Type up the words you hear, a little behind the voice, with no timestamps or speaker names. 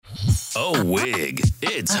A wig.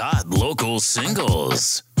 It's hot local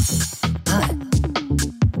singles. Hot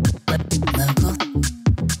local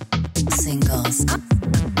singles.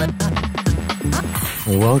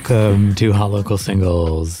 Welcome to Hot Local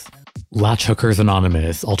Singles. Latch Hookers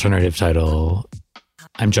Anonymous, alternative title.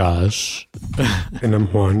 I'm Josh. And I'm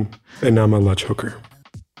Juan. And I'm a latch hooker.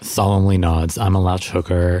 Solemnly nods. I'm a latch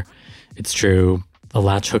hooker. It's true. A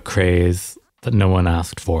latch hook craze that no one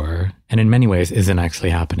asked for, and in many ways isn't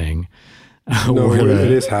actually happening. No,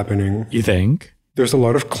 it is happening. You think? There's a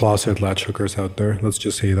lot of closet latch hookers out there. Let's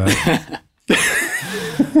just say that.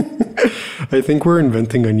 I think we're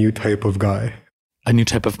inventing a new type of guy. A new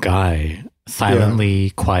type of guy.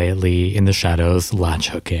 Silently, quietly, in the shadows, latch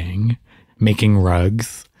hooking. Making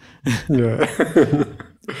rugs. Yeah.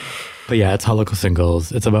 But yeah, it's Hot Local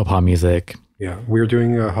Singles. It's about pop music. Yeah, we're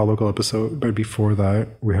doing a Hot Local episode, but before that,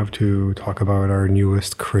 we have to talk about our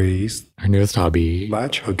newest craze. Our newest hobby.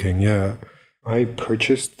 Latch hooking, yeah. I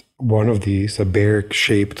purchased one of these, a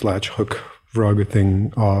bear-shaped latch hook rug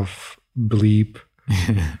thing off Bleep.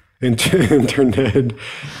 Internet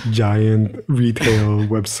giant retail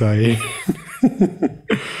website.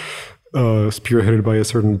 Spearheaded by a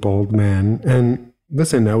certain bald man. And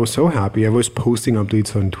listen, I was so happy. I was posting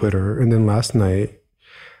updates on Twitter. And then last night,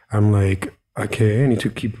 I'm like, okay, I need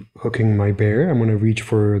to keep hooking my bear. I'm going to reach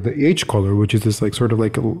for the H color, which is this like sort of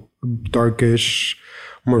like a darkish,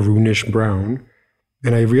 maroonish brown.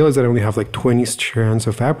 And I realized that I only have like 20 strands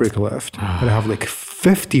of fabric left. But I have like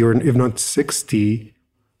 50 or if not 60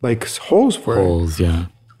 like holes for it. Holes, yeah.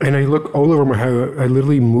 And I look all over my house. I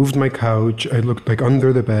literally moved my couch. I looked like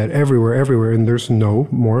under the bed, everywhere. And there's no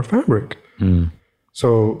more fabric.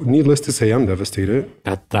 So needless to say, I'm devastated.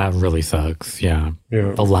 That really sucks. Yeah.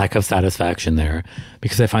 Yeah. The lack of satisfaction there,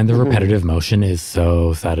 because I find the repetitive motion is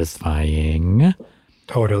so satisfying.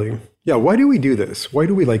 Totally. Yeah. Why do we do this? Why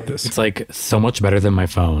do we like this? It's like so much better than my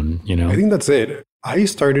phone, you know? I think that's it. I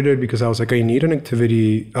started it because I was like, I need an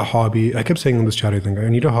activity, a hobby. I kept saying on this chat, I think, I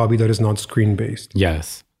need a hobby that is not screen-based.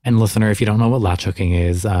 Yes. And listener, if you don't know what latch hooking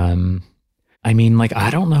is, I mean, like, I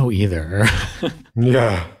don't know either.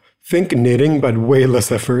 Yeah. Think knitting, but way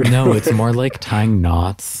less effort. No, it's more like tying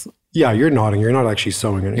knots. Yeah, you're knotting. You're not actually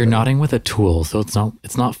sewing anything. You're knotting with a tool, so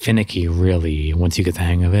it's not finicky, really, once you get the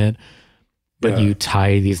hang of it. But you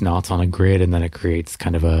tie these knots on a grid, and then it creates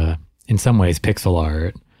kind of a, in some ways, pixel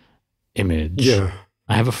art image. Yeah.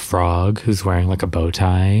 I have a frog who's wearing like a bow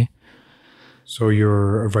tie. So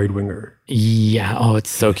you're a right winger. Yeah. Oh, it's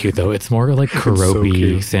so cute though. It's more like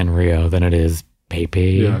Kurobi Sanrio than it is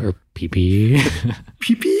Pepe or Pee-Pee.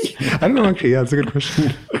 Pee-Pee? I don't know actually. Yeah, that's a good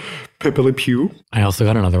question. Pepe Le Pew. I also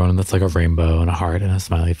got another one that's like a rainbow and a heart and a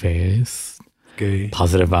smiley face. Gay.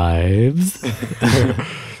 Positive vibes.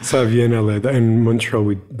 Xavier in LA, in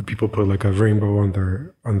Montreal, the people put like a rainbow on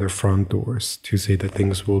their front doors to say that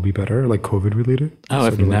things will be better, like COVID related. Oh,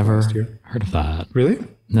 I've never heard of that. Really?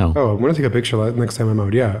 No. Oh, I'm gonna take a picture next time I'm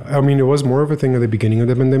out. Yeah, I mean, it was more of a thing at the beginning of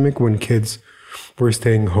the pandemic when kids were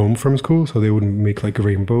staying home from school, so they would make like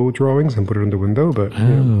rainbow drawings and put it on the window. But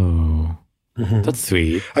That's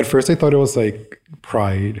sweet. At first, I thought it was like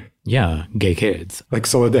pride. Yeah, gay kids. Like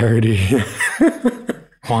solidarity.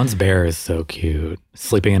 Juan's bear is so cute.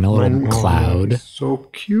 Sleeping in a little cloud. So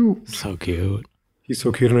cute. So cute. He's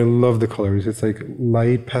so cute, and I love the colors. It's like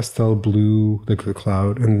light pastel blue, like the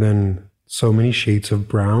cloud, and then so many shades of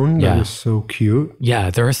brown. Yeah. That is so cute.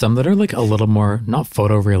 Yeah, there are some that are like a little more, not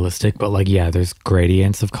photorealistic, but like, yeah, there's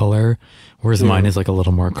gradients of color, whereas mine is like a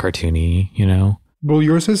little more cartoony, you know? Well,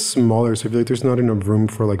 yours is smaller, so I feel like there's not enough room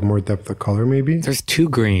for like more depth of color, maybe. There's two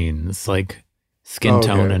greens, like skin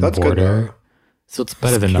tone and That's border. Good, so it's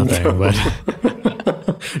better than nothing,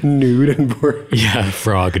 but nude and border. Yeah,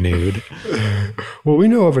 frog nude. Well, we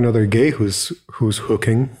know of another gay who's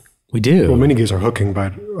hooking. We do. Well, many gays are hooking,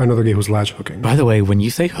 but another gay who's latch hooking. By the way, when you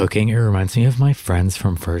say hooking, it reminds me of my friends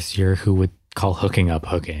from first year who would call hooking up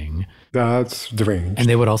hooking. That's deranged. And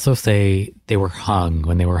they would also say they were hung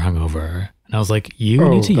when they were hungover. And I was like, you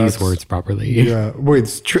need to use words properly. Yeah. Wait,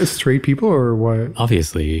 straight people or what?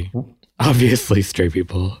 Obviously straight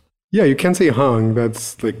people. Yeah, you can't say hung.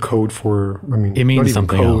 That's like code for, I mean, it means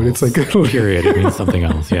something else. It's like period. It means something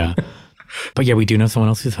else. Yeah. But yeah, we do know someone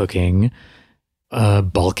else who's hooking.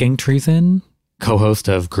 Balking Treason, co-host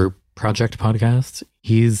of Group Project Podcast.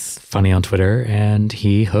 He's funny on Twitter and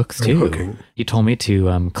he hooks too. Hooking. He told me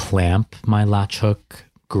to clamp my latch hook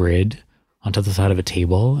grid onto the side of a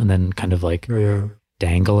table and then kind of like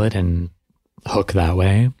dangle it and hook that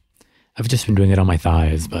way. I've just been doing it on my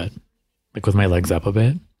thighs, but like with my legs up a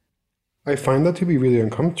bit. I find that to be really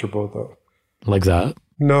uncomfortable though. Legs up?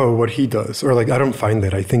 No, what he does. Or like, I don't find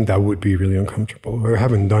that. I think that would be really uncomfortable. Or I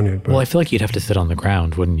haven't done it. But Well, I feel like you'd have to sit on the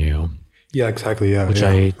ground, wouldn't you? yeah, exactly. Yeah. Which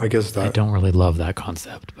yeah. I guess that. I don't really love that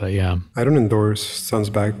concept, but yeah. I don't endorse Sun's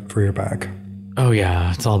back for your back. Oh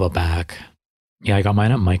yeah, it's all about back. Yeah, I got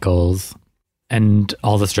mine at Michael's, and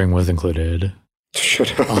all the string was included.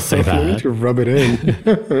 Shut up. I'll say You that. need to rub it in.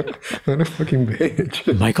 What a fucking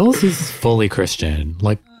bitch. Michael's is fully Christian,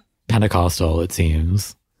 like Pentecostal, it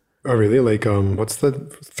seems. Oh, really? Like, what's the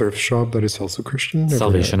thrift shop that is also Christian? I forget.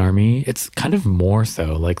 Salvation Army. It's kind of more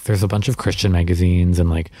so. Like, there's a bunch of Christian magazines,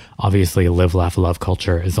 and like, obviously, Live, Laugh, Love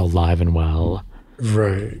culture is alive and well,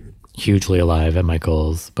 Right. hugely alive at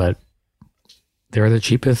Michael's. But they're the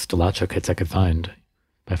cheapest Lacho kits I could find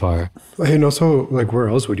by far. And also, like, where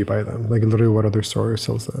else would you buy them? Like, literally, what other store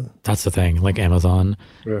sells them? That's the thing, like Amazon.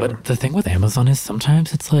 Yeah. But the thing with Amazon is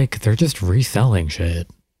sometimes it's like they're just reselling shit.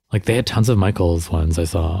 Like they had tons of Michael's ones I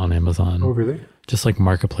saw on Amazon. Oh, really? Just like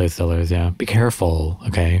marketplace sellers, yeah. Be careful,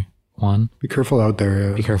 okay? Juan? Be careful out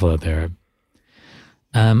there. Be Yeah. careful out there.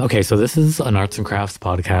 Okay, so this is an arts and crafts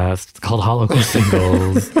podcast. It's called Hot Local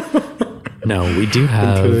Singles. No, we do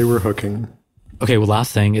And today have... we're hooking. Okay, well,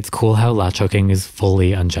 last thing, it's cool how latch hooking is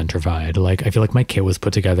fully ungentrified. Like, I feel like my kit was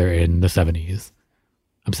put together in the 70s.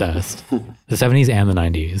 Obsessed. The 70s and the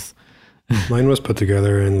 90s. Mine was put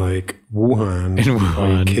together in like Wuhan. In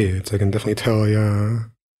Wuhan. By kids. I can definitely tell. Yeah.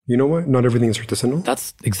 You know what? Not everything is artisanal.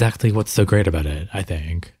 That's exactly what's so great about it, I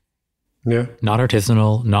think. Yeah. Not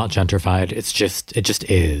artisanal, not gentrified. It just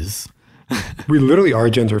is. We literally are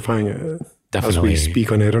gentrifying it. Definitely. As we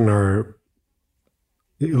speak on it on our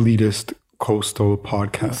elitist coastal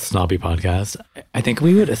podcast. Snobby podcast. I think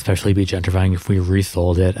we would especially be gentrifying if we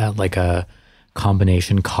resold it at like a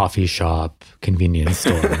combination coffee shop convenience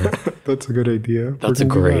store. That's a good idea. That's a We're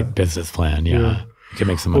gonna do great that. business plan. Yeah. You can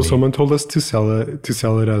make some Well, money. someone told us to sell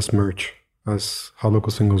it as merch, as Hot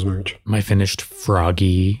Local Singles merch. My finished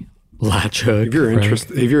froggy latch hook. If you're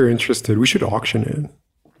right? interested, we should auction it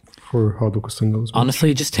for Hot Local Singles.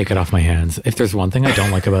 Honestly, just take it off my hands. If there's one thing I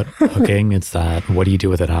don't like about hooking, it's that what do you do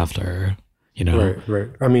with it after? You know, Right.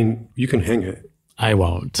 I mean, you can hang it. I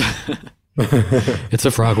won't. It's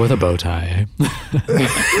a frog with a bow tie.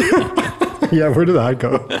 Yeah, where did that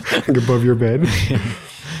go? Like above your bed?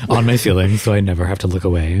 On my ceiling, so I never have to look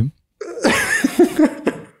away.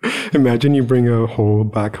 Imagine you bring a hole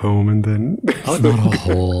back home and then... Oh, not a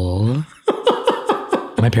hole.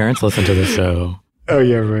 My parents listen to the show. Oh,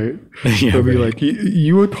 yeah, right. Yeah, They'll be right. like,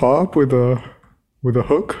 you would top with a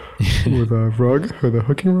hook? With a rug? With a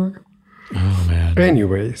hooking rug? Oh, man.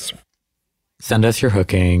 Anyways. Send us your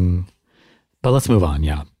hooking. But let's move on,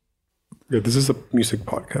 yeah. Yeah, this is a music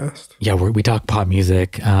podcast. Yeah, we talk pop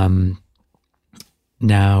music.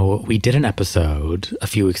 Now, we did an episode a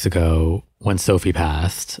few weeks ago when Sophie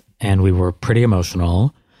passed, and we were pretty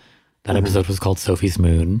emotional. That episode was called Sophie's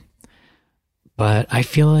Moon. But I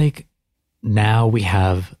feel like now we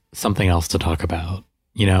have something else to talk about,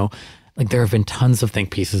 you know? Like there have been tons of think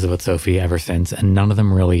pieces about Sophie ever since, and none of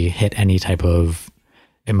them really hit any type of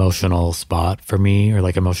emotional spot for me or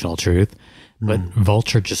like emotional truth. But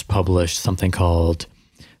Vulture just published something called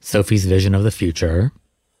Sophie's Vision of the Future.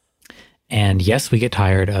 And yes, we get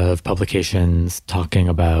tired of publications talking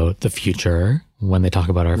about the future when they talk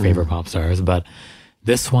about our favorite pop stars. But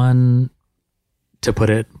this one, to put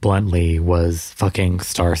it bluntly, was fucking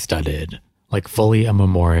star-studded. Like fully a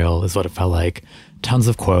memorial is what it felt like. Tons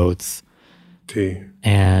of quotes. T.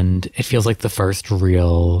 And it feels like the first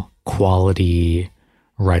real quality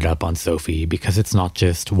write-up on Sophie because it's not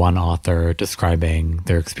just one author describing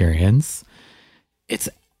their experience. It's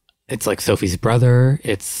like Sophie's brother,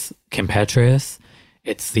 it's Kim Petras,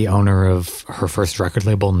 it's the owner of her first record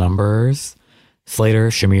label, Numbers, Slater,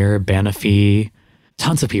 Shamir, Banafi,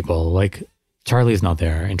 tons of people. Like Charlie's not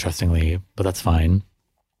there, interestingly, but that's fine.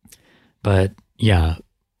 But yeah,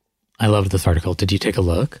 I loved this article. Did you take a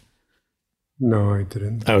look? No, I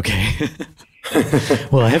didn't. Okay.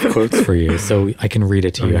 Well, I have quotes for you, so I can read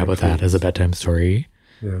it to you. How about that as a bedtime story?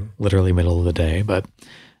 Yeah. Literally middle of the day. But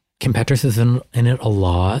Kim Petras is in it a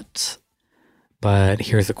lot. But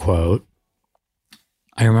here's a quote.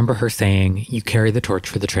 I remember her saying, "You carry the torch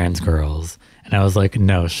for the trans girls." And I was like,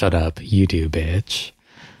 no, shut up. You do, bitch.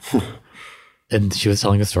 And she was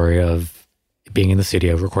telling a story of being in the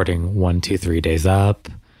studio recording 1, 2, 3 Days Up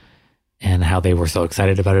and how they were so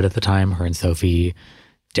excited about it at the time, her and Sophie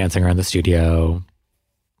dancing around the studio,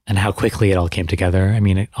 and how quickly it all came together. I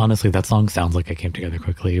mean, honestly, that song sounds like it came together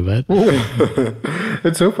quickly, but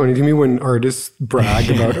It's so funny to me when artists brag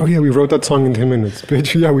about, oh yeah, we wrote that song in 10 minutes,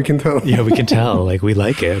 bitch. Yeah, we can tell. yeah, we can tell, like, we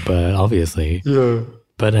like it, but obviously. Yeah.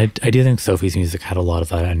 But I do think Sophie's music had a lot of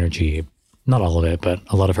that energy. not all of it, but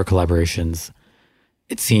a lot of her collaborations,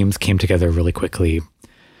 it seems, came together really quickly.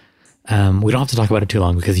 We don't have to talk about it too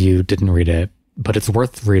long because you didn't read it, but it's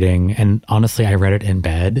worth reading. And honestly, I read it in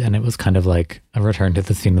bed, and it was kind of like a return to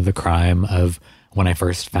the scene of the crime of when I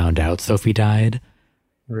first found out Sophie died.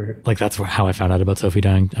 Right. Like, that's how I found out about Sophie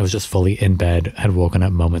dying. I was just fully in bed, had woken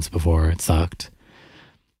up moments before. It sucked.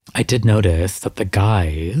 I did notice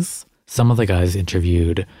that some of the guys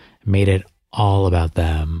interviewed made it all about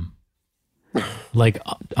them. Like,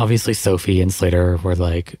 obviously Sophie and Slater were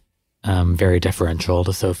like very deferential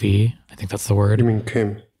to Sophie. I think that's the word. You mean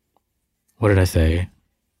Kim? What did I say?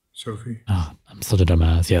 Sophie. Oh, I'm such a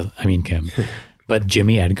dumbass. Yeah, I mean Kim. But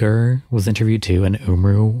Jimmy Edgar was interviewed too, and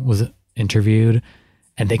Umru was interviewed,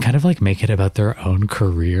 and they kind of like make it about their own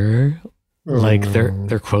career. Like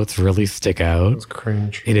their quotes really stick out. It's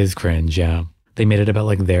cringe. It is cringe, yeah. They made it about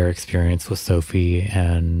like their experience with Sophie,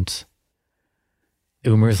 and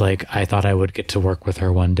Umru's like, I thought I would get to work with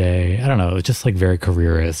her one day. I don't know. It was just like very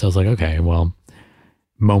careerist. I was like, okay, well,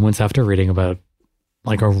 moments after reading about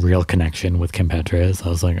like a real connection with Kim Petras, I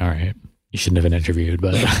was like, all right, you shouldn't have been interviewed,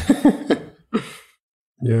 but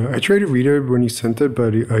Yeah, I tried to read it when you sent it,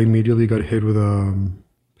 but I immediately got hit with a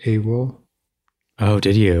paywall. Oh,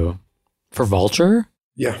 did you? For Vulture?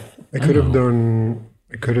 Yeah, I could have done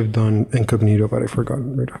incognito, but I forgot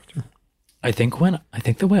right after. I think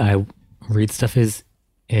the way I read stuff is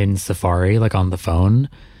in Safari, like on the phone,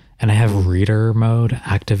 and I have reader mode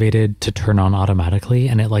activated to turn on automatically,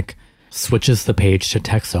 and it like switches the page to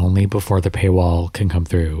text only before the paywall can come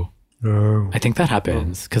through. Oh. I think that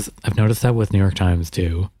happens because I've noticed that with New York Times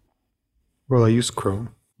too. Well, I use Chrome.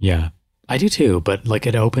 Yeah, I do too, but like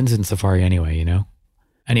it opens in Safari anyway, you know?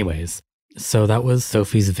 Anyways, so that was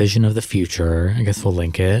Sophie's vision of the future. I guess we'll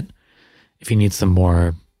link it. If you need some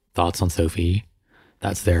more thoughts on Sophie,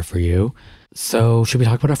 that's there for you. So should we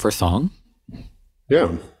talk about our first song?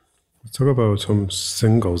 Yeah. Let's talk about some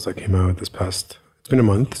singles that came out this past... It's been a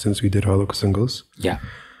month since we did our local singles. Yeah.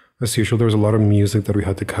 As usual, there was a lot of music that we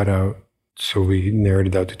had to cut out, so we narrowed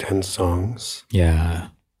it down to 10 songs. Yeah.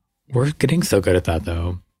 We're getting so good at that,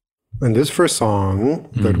 though. And this first song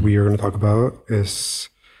that we are going to talk about is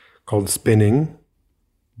called Spinning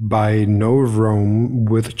by No Rome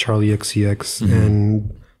with Charlie XCX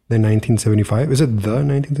and the 1975. Is it the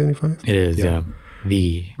 1975? It is, yeah.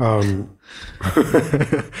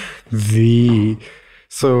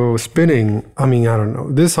 So Spinning, I mean, I don't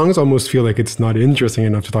know. This songs almost feel like it's not interesting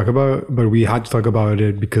enough to talk about, but we had to talk about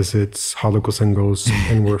it because it's Hot Local Singles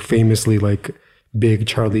and we're famously like big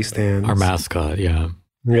Charlie stans. Our mascot, yeah.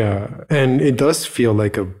 Yeah. And it does feel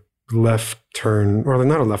like a left turn, or like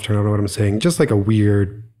not a left turn, I don't know what I'm saying, just like a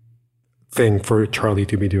weird thing for Charlie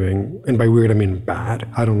to be doing. And by weird, I mean bad.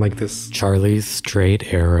 I don't like this. Charlie's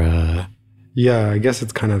straight era. Yeah, I guess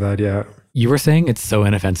it's kind of that, yeah. You were saying it's so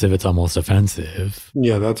inoffensive, it's almost offensive.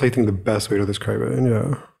 Yeah, that's, I think, the best way to describe it.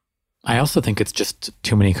 Yeah. I also think it's just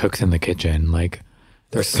too many cooks in the kitchen. Like,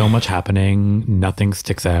 there's so much happening, nothing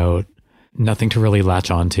sticks out, nothing to really latch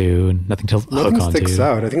onto, nothing to hook onto. Nothing sticks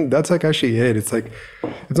out. I think that's like actually it. It's like,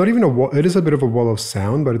 it's not even a wall. It is a bit of a wall of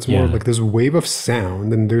sound, but it's more like this wave of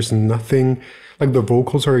sound, and there's nothing, like the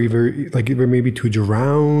vocals are either like maybe too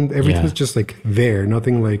drowned. Everything's just like there,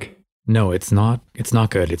 nothing like... No, it's not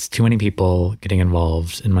good. It's too many people getting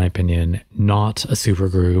involved, in my opinion. Not a super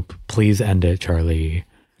group. Please end it, Charlie.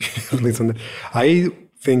 I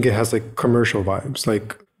think it has like commercial vibes.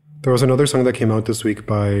 Like there was another song that came out this week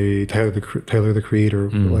by Tyler the Creator.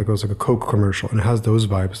 Like it was like a Coke commercial, and it has those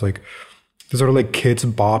vibes. Like there's sort of like kids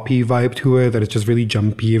boppy vibe to it that it's just really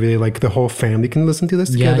jumpy. Really, like the whole family can listen to this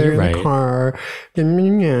together in the car. I didn't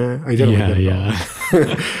like it at all.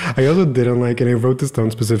 I also didn't like, and I wrote this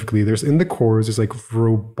down specifically. There's in the chorus, there's like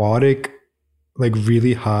robotic, like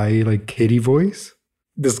really high, like kitty voice.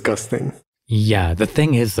 Disgusting. Yeah, the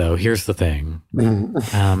thing is though, here's the thing.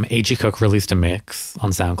 A.G. Cook released a mix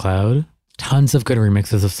on SoundCloud. Tons of good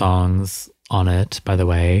remixes of songs on it, by the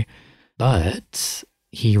way. But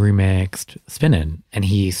he remixed Spinnin', and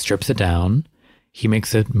he strips it down. He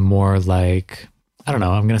makes it more like, I don't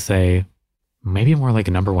know, I'm going to say maybe more like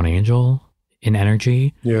a Number One Angel in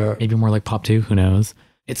energy. Yeah. Maybe more like Pop 2, who knows?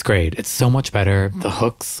 It's great. It's so much better. The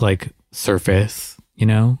hooks like surface, you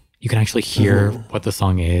know? You can actually hear what the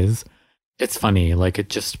song is. It's funny. Like it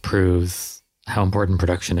just proves how important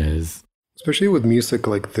production is. Especially with music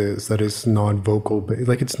like this that is not vocal based.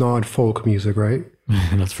 Like it's not folk music, right?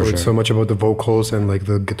 That's for sure. It's so much about the vocals and like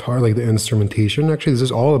the guitar, like the instrumentation. Actually, this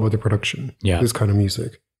is all about the production. Yeah. This kind of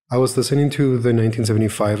music. I was listening to the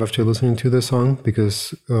 1975 after listening to this song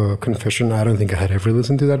because confession, I don't think I had ever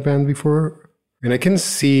listened to that band before. And I can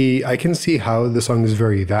see how the song is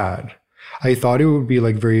very that. I thought it would be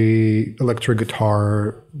like very electric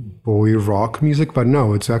guitar, boy rock music, but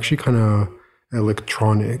no, it's actually kind of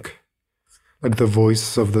electronic. Like the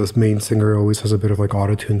voice of the main singer always has a bit of like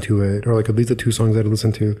autotune to it, or like at least the two songs that I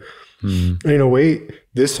listened to. And in a way,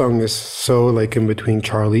 this song is so like in between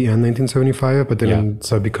Charlie and 1975, but then it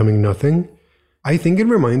ends up becoming nothing. I think it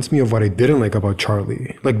reminds me of what I didn't like about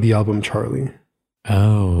Charlie, like the album Charlie.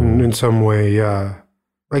 Oh. In some way, yeah.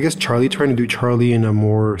 I guess Charlie trying to do Charlie in a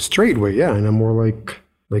more straight way, yeah, in a more like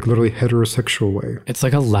literally heterosexual way. It's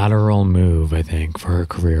like a lateral move, I think, for her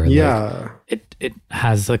career. Yeah. Like, it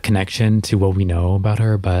has a connection to what we know about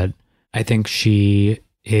her, but I think she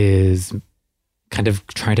is kind of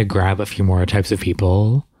trying to grab a few more types of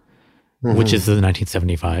people, which is the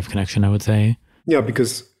 1975 connection, I would say. Yeah,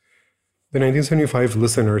 because the 1975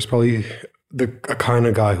 listener is probably a kind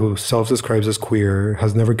of guy who self-describes as queer,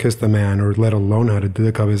 has never kissed a man or let alone had a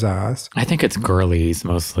dick up his ass. I think it's girlies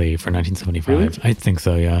mostly for 1975. Really? I think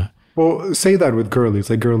so, yeah. Well, say that with girlies,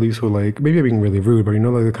 like girlies who like, maybe I'm being really rude, but you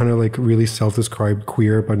know, like the kind of like really self-described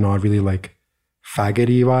queer, but not really like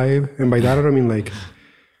faggoty vibe. And by that, I don't mean like,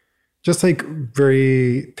 just like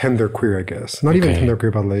very tender queer, I guess. Not even tender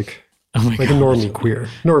queer, but like, like a normie queer.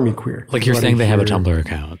 Normie queer. Like you're saying they have a Tumblr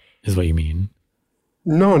account, is what you mean?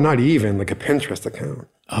 No, not even like a Pinterest account.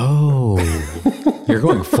 Oh, you're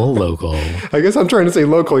going full local. I guess I'm trying to say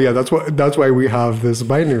local. Yeah, that's why we have this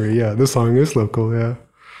binary. Yeah, this song is local. Yeah.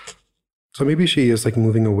 So maybe she is like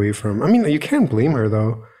moving away from. I mean, you can't blame her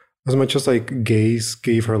though. As much as like gays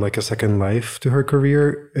gave her like a second life to her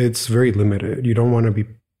career, it's very limited. You don't want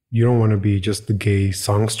to be just the gay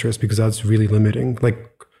songstress because that's really limiting. Like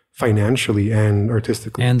financially and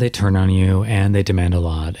artistically. And they turn on you and they demand a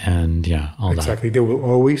lot and all that. Exactly. They will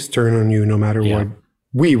always turn on you no matter what.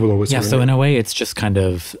 We will always turn so on in a way it's just kind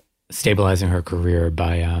of stabilizing her career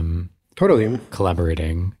by totally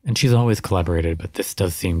collaborating. And she's always collaborated, but this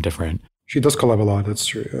does seem different. She does collab a lot, that's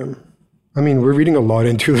true. I mean, we're reading a lot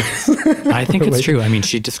into this. I think it's true. I mean,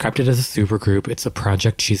 she described it as a super group. It's a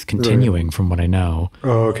project she's continuing from what I know.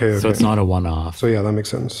 Oh, okay. So it's not a one-off. So yeah, that makes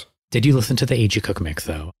sense. Did you listen to the A.G. Cook mix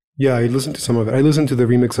though? Yeah, I listened to some of it. I listened to the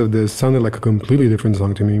remix of this. Sounded like a completely different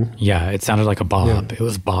song to me. Yeah, it sounded like a bop. Yeah. It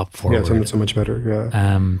was bop forward. Yeah, it sounded so much better.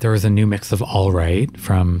 Yeah. There was a new mix of All Right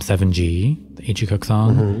from 7G, the A.G. Cook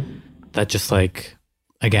song, that just like,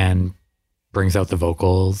 again, brings out the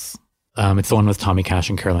vocals. It's the one with Tommy Cash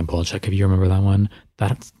and Caroline Polachek, if you remember that one.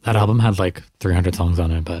 That album had like 300 songs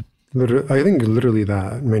on it, but... I think literally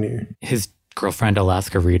that many. His girlfriend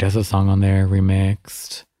Alaska Reed has a song on there,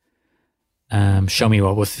 remixed. Show Me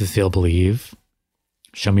What Was Cecile Believe.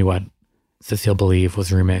 Show Me What Cecile Believe was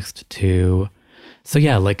remixed to... So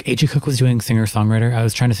yeah, like A.G. Cook was doing singer-songwriter. I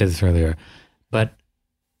was trying to say this earlier, but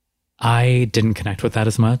I didn't connect with that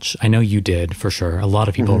as much. I know you did, for sure. A lot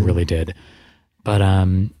of people really did. But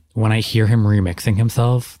when I hear him remixing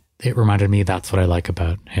himself, it reminded me that's what I like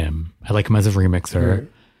about him. I like him as a remixer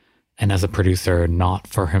and as a producer, not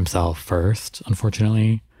for himself first,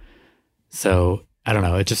 unfortunately. So... I don't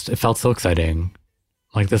know. It felt so exciting.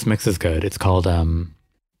 Like this mix is good. It's called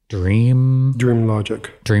Dream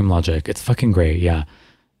Logic. Dream Logic. It's fucking great. Yeah.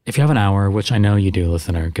 If you have an hour, which I know you do,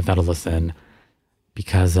 listener, give that a listen.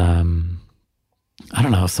 Because I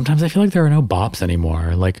don't know. Sometimes I feel like there are no bops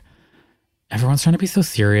anymore. Like everyone's trying to be so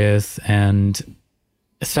serious, and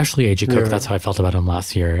especially A.G. Cook. That's how I felt about him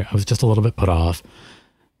last year. I was just a little bit put off,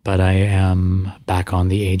 but I am back on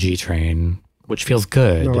the A.G. train, which feels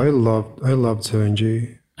good. No, I loved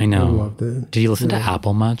 7G. I know. I loved it. Did you listen to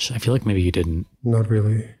Apple much? I feel like maybe you didn't. Not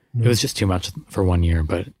really. No. It was just too much for 1 year,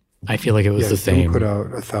 but I feel like it was the same. He put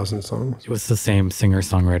out 1,000 songs. It was the same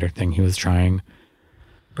singer-songwriter thing he was trying.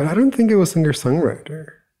 But I don't think it was singer-songwriter.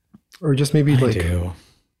 Or just maybe I like... do.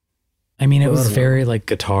 I mean, it was very like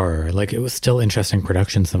guitar. Like it was still interesting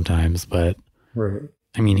production sometimes, but... Right.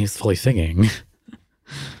 I mean, he's fully singing.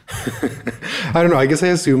 I don't know. I guess I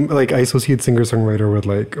assume, like, I associate singer-songwriter with,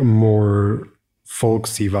 like, more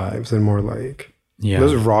folksy vibes and more, like... Yeah. It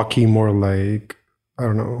was rocky, more like... I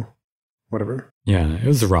don't know. Whatever. Yeah, it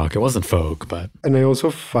was rock. It wasn't folk, but... And I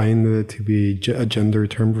also find it to be a gender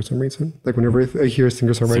term for some reason. Like, whenever I hear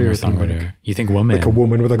singer-songwriter... Singer-songwriter. Like, you think woman. Like a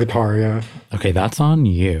woman with a guitar, yeah. Okay, that's on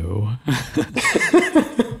you.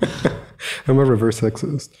 I'm a reverse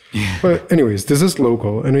sexist. Yeah. But anyways, this is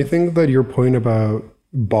local. And I think that your point about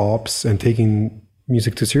bops and taking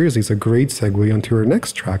music too seriously is a great segue onto our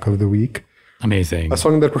next track of the week. Amazing. A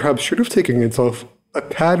song that perhaps should have taken itself a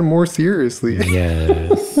tad more seriously.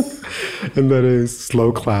 Yes. And that is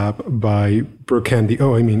Slow Clap by Brooke Candy.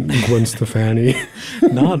 Oh, I mean Gwen Stefani.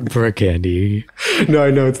 Not Brooke Candy. No,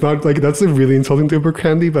 I know. It's not like, that's really insulting to Brooke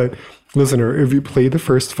Candy, but Listener, if you play the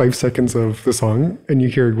first 5 seconds of the song and you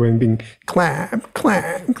hear Gwen being clap,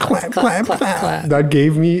 clap, clap, clap, clap, that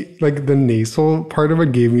gave me, like, the nasal part of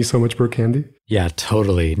it gave me so much Brooke Candy. Yeah,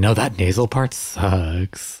 totally. No, that nasal part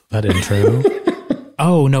sucks. That intro.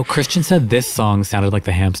 Oh, no, Christian said this song sounded like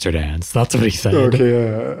the hamster dance. That's what he said.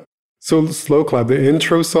 Okay, so slow clap. The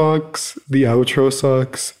intro sucks, the outro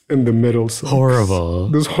sucks, and the middle sucks. Horrible.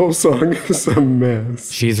 This whole song is a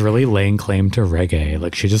mess. She's really laying claim to reggae.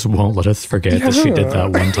 Like, she just won't let us forget that she did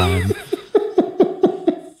that one time.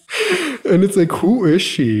 And it's like, who is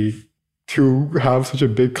she to have such a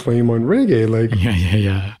big claim on reggae? Like,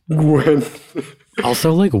 Yeah. Gwen.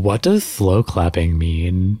 Also, like, what does slow clapping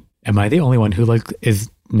mean? Am I the only one who, like, is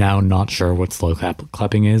now not sure what slow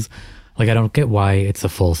clapping is? Like, I don't get why it's a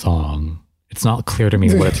full song. It's not clear to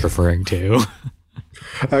me what it's referring to.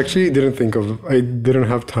 I actually I didn't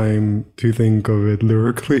have time to think of it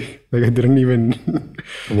lyrically. Like, I didn't even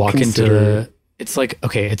Walk consider into it's like,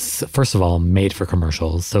 okay, it's first of all made for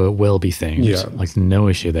commercials, so it will be synced. Yeah. Like, no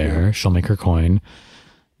issue there. Yeah. She'll make her coin.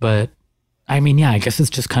 But I mean, yeah, I guess it's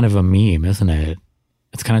just kind of a meme, isn't it?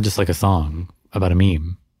 It's kind of just like a song about a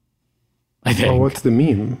meme, I think. Oh, what's the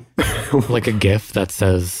meme? Like a GIF that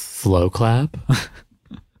says slow clap.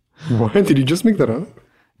 What? Did you just make that up?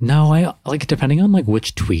 No, I like, depending on like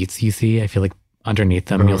which tweets you see, I feel like underneath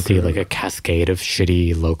them you'll see like a cascade of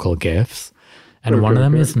shitty local GIFs. And one of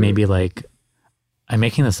them is maybe like, I'm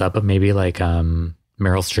making this up, but maybe like Meryl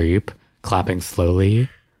Streep clapping slowly.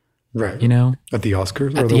 Right. You know? At the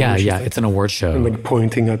Oscars? Yeah. It's an award show. And like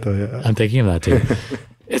pointing at the... I'm thinking of that too.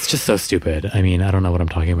 It's just so stupid. I mean, I don't know what I'm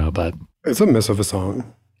talking about, but... It's a mess of a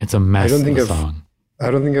song. It's a mess of a song. I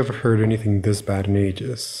don't think I've heard anything this bad in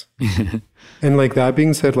ages. And like, that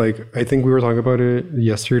being said, like, I think we were talking about it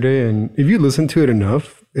yesterday, and if you listen to it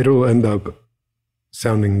enough, it'll end up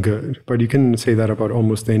sounding good. But you can say that about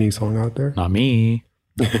almost any song out there. Not me.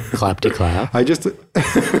 Clap to clap. I just,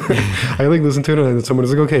 I like listen to it and someone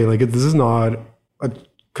is like, okay, like this is not a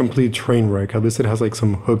complete train wreck. At least it has like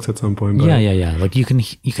some hooks at some point. But Yeah. Like you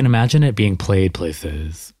can imagine it being played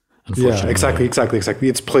places. Yeah, exactly.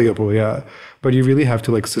 It's playable, yeah. But you really have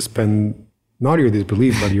to like suspend not your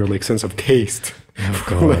disbelief, but your like sense of taste. Oh,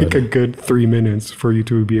 God. Like a good 3 minutes for you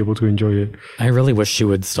to be able to enjoy it. I really wish she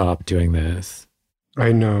would stop doing this.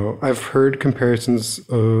 I know. I've heard comparisons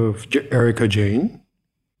of Erica Jane.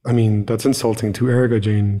 I mean, that's insulting to Erica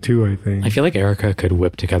Jane too, I think. I feel like Erica could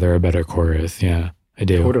whip together a better chorus. Yeah, I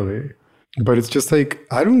do. Totally. But it's just like,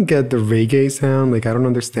 I don't get the reggae sound. Like, I don't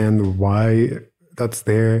understand why that's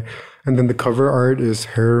there. And then the cover art is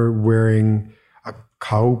her wearing a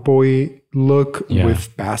cowboy look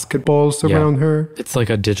with basketballs around her. It's like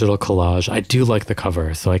a digital collage. I do like the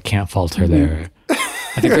cover, so I can't fault her there.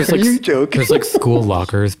 I think there's like, Are you joking? There's like school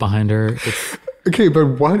lockers behind her. It's Okay,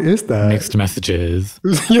 but what is that? mixed messages.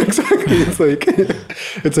 Yeah, exactly. It's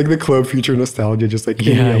like the Club Future nostalgia, just like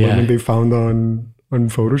any element they found on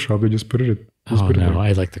Photoshop. They just put it.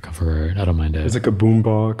 I like the cover art. I don't mind it. It's like a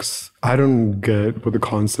boombox. I don't get what the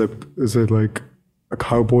concept is. It like a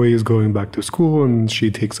cowboy is going back to school and she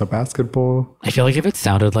takes up basketball. I feel like if it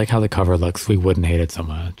sounded like how the cover looks, we wouldn't hate it so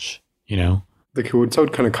much. You know? Like it would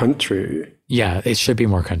sound kind of country. Yeah, it should be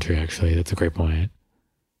more country. Actually, that's a great point.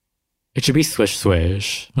 It should be swish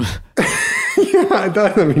swish. A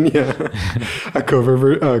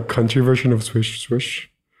country version of swish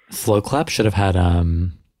swish. Slow clap should have had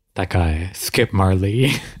that guy Skip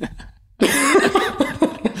Marley.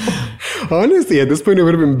 Honestly, at this point, it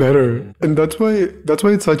would have been better, and that's why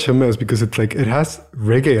it's such a mess, because it's like it has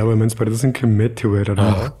reggae elements, but it doesn't commit to it at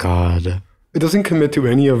all. Oh God. It doesn't commit to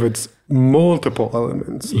any of its multiple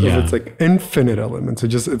elements. Yeah. It's like infinite elements.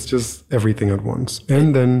 It's just everything at once.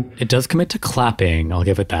 And then it does commit to clapping. I'll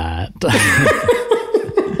give it that.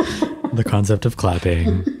 The concept of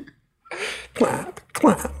clapping. Clap,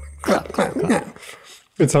 clap, clap, clap. Yeah.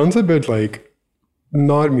 It sounds a bit like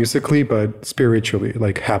not musically, but spiritually,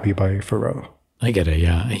 like Happy by Pharrell. I get it.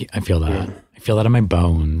 Yeah. I feel that. Yeah. I feel that in my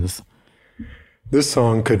bones. This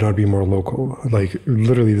song could not be more local. Like,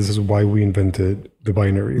 literally, this is why we invented the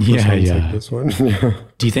binary. For songs like this one.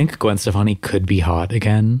 Do you think Gwen Stefani could be hot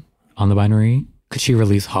again on the binary? Could she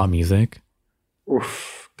release hot music?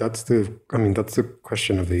 Oof, that's the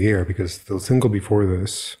question of the year, because the single before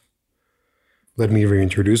this, Let Me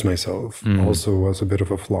Reintroduce Myself, also was a bit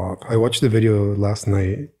of a flop. I watched the video last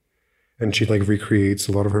night, and she like recreates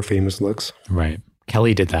a lot of her famous looks. Right.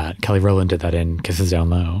 Kelly did that. Kelly Rowland did that in Kisses Down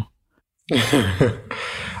Low.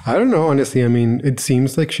 I don't know, honestly. I mean, it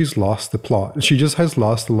seems like she's lost the plot. She just has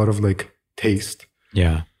lost a lot of like taste.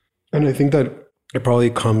 Yeah. And I think that it probably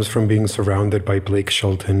comes from being surrounded by Blake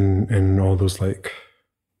Shelton and all those like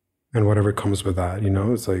and whatever comes with that,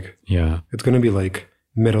 it's like, Yeah. it's going to be like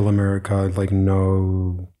middle America, like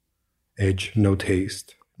no edge, no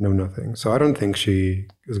taste, no nothing. So I don't think she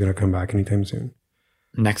is going to come back anytime soon.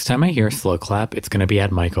 Next time I hear Slow Clap, it's going to be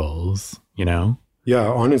at Michael's, Yeah,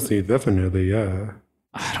 honestly, definitely, yeah.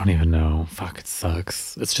 I don't even know. Fuck, it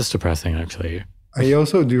sucks. It's just depressing, actually. I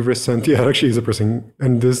also do resent, yeah, it actually is depressing.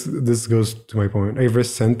 And this goes to my point. I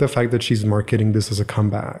resent the fact that she's marketing this as a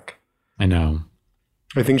comeback. I know.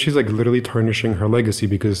 I think she's like literally tarnishing her legacy,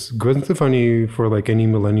 because Gwen Stefani, for like any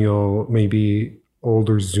millennial, maybe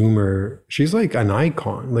older Zoomer, she's like an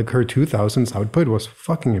icon. Like her 2000s output was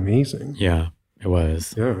fucking amazing. Yeah, it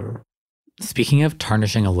was. Yeah. Speaking of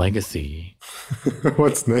tarnishing a legacy,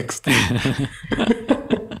 What's next?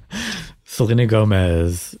 Selena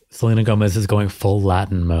Gomez. Selena Gomez is going full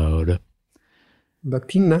Latin mode.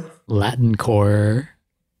 Latina. Latin core.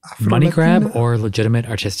 Money grab or legitimate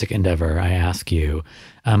artistic endeavor, I ask you.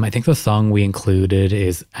 I think the song we included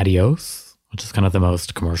is Adios, which is kind of the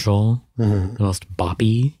most commercial, the most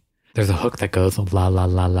boppy. There's a hook that goes la la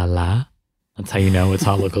la la la. That's how you know it's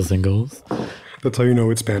Hot Local Singles. That's how you know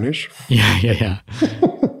it's Spanish. Yeah.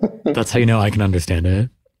 That's how you know I can understand it.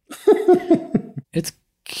 It's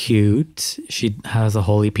cute. She has a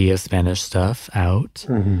whole EP of Spanish stuff out,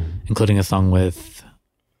 including a song with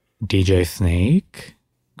DJ Snake.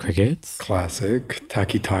 Crickets. Classic.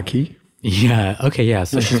 Taki Taki. Yeah. Okay. Yeah.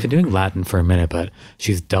 So she's been doing Latin for a minute, but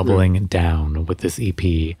she's doubling down with this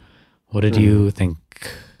EP. What did you think?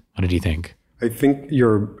 What did you think? I think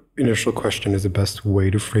your initial question is the best way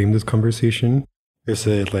to frame this conversation. Is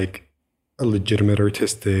it like a legitimate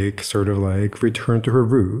artistic sort of like return to her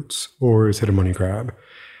roots, or is it a money grab?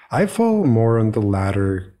 I fall more on the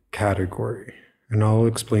latter category, and I'll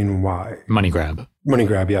explain why. Money grab. Money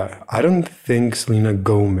grab, yeah. I don't think Selena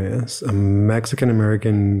Gomez, a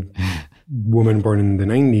Mexican-American woman born in the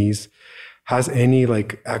 90s, has any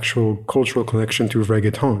like actual cultural connection to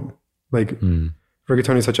reggaeton. Like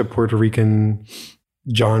reggaeton is such a Puerto Rican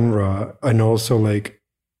genre, and also like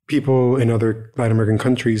people in other Latin American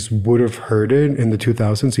countries would have heard it in the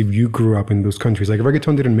 2000s if you grew up in those countries. Like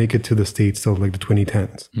reggaeton didn't make it to the States till like the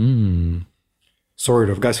 2010s.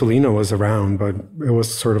 Sort of. Gasolina was around, but it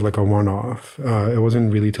was sort of like a one-off. It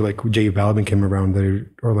wasn't really till like J Balvin came around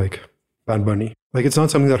or like Bad Bunny. Like it's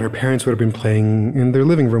not something that her parents would have been playing in their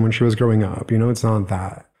living room when she was growing up. It's not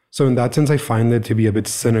that. So in that sense, I find it to be a bit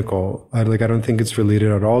cynical. I don't think it's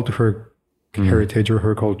related at all to her heritage or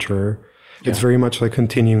her culture. It's very much like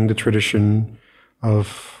continuing the tradition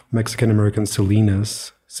of Mexican-American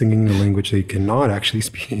Selenas singing the language they cannot actually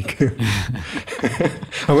speak. I'm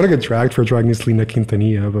going to get dragged for dragging Selena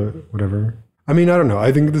Quintanilla, but whatever. I mean, I don't know.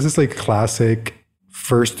 I think this is like classic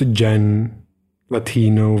first-gen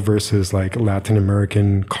Latino versus like Latin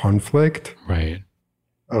American conflict. Right.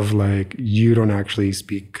 Of like, you don't actually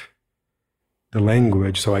speak the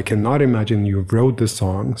language, so I cannot imagine you wrote the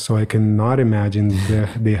song, so I cannot imagine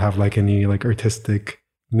that they have like any like artistic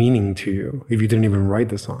meaning to you if you didn't even write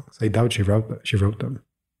the songs. I doubt she wrote them.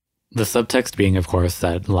 The subtext being, of course,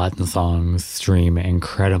 that Latin songs stream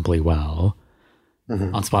incredibly well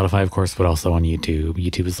on Spotify, of course, but also on YouTube.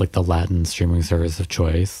 YouTube is like the Latin streaming service of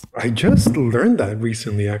choice. I just learned that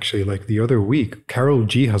recently, actually, like the other week. Karol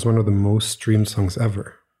G has one of the most streamed songs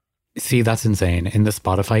ever. See, that's insane. In the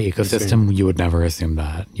Spotify ecosystem, you would never assume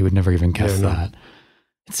that. You would never even guess that.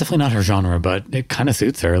 It's definitely not her genre, but it kind of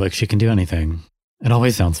suits her. Like she can do anything. It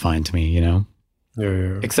always sounds fine to me,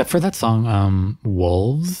 Yeah. Except for that song,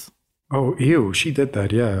 Wolves. Oh, ew, she did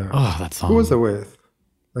that, yeah. Oh, that song. Who was that with?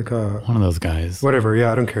 Like one of those guys. Whatever,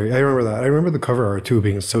 yeah, I don't care. I remember that. I remember the cover art too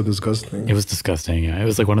being so disgusting. It was disgusting, yeah. It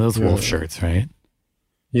was like one of those wolf shirts, right?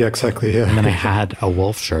 Yeah, exactly, yeah. And then I had a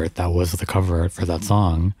wolf shirt that was the cover art for that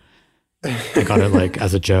song. I got it like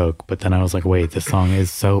as a joke, but then I was like, wait, this song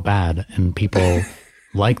is so bad and people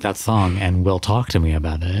like that song and will talk to me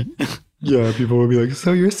about it. Yeah, people will be like,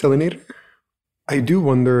 so you're a Selenator? I do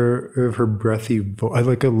wonder if her breathy, I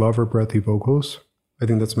love her breathy vocals. I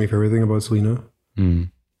think that's my favorite thing about Selena.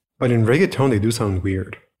 But in reggaeton, they do sound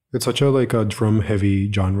weird. It's such a like a drum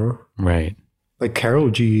heavy genre. Right. Like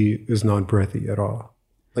Karol G is not breathy at all.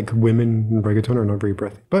 Like women in reggaeton are not very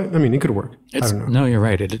breathy. But I mean, it could work. I don't know. No, you're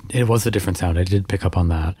right. It was a different sound. I did pick up on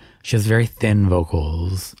that. She has very thin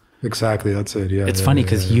vocals. Exactly. That's it. Yeah. It's funny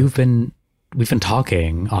because we've been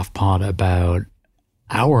talking off pod about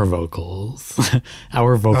our vocals,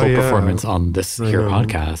 our vocal performance on this here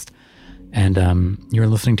podcast. And you were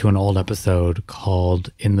listening to an old episode called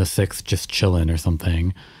In the Six Just Chillin' or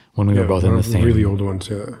something when we were both in the same. Really old ones,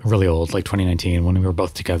 yeah. Really old, like 2019 when we were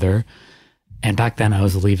both together. And back then I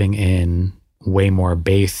was leaving in way more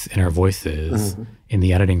bass in our voices in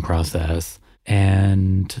the editing process.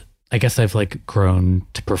 And I guess I've like grown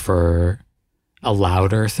to prefer a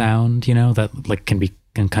louder sound, you know, that like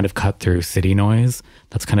can kind of cut through city noise.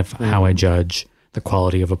 That's kind of how I judge the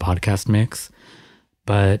quality of a podcast mix.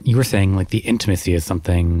 But you were saying like the intimacy is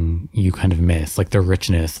something you kind of miss, like the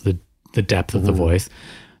richness, the depth of the voice.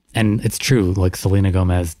 And it's true, like Selena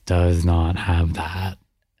Gomez does not have that.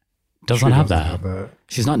 Does not have that.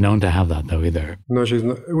 She's not known to have that though either. No, she's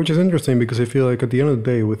not, which is interesting because I feel like at the end of the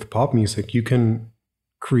day with pop music, you can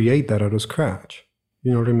create that out of scratch.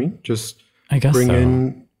 You know what I mean? Just I guess bring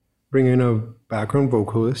in a background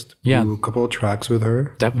vocalist, do a couple of tracks with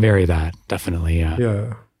her. Definitely, yeah.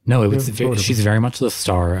 Yeah. No, she's very much the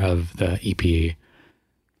star of the EP.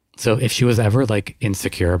 So if she was ever like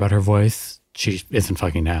insecure about her voice, she isn't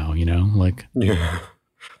fucking now, you know? Like yeah.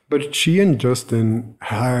 But she and Justin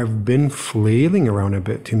have been flailing around a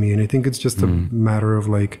bit to me. And I think it's just a matter of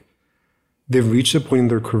like, they've reached a point in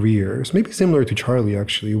their careers, maybe similar to Charlie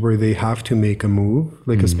actually, where they have to make a move,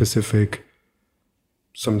 like a specific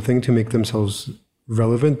something to make themselves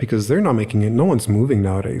relevant because they're not making it. No one's moving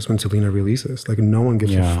nowadays when Selena releases. Like no one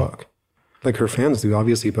gives a fuck. Like her fans do,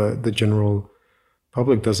 obviously, but the general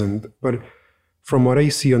public doesn't. But from what I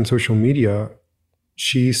see on social media,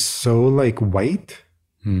 she's so like white.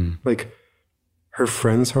 Like her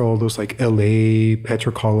friends are all those like LA,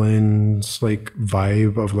 Petra Collins, like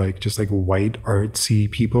vibe of like just like white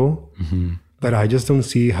artsy people that I just don't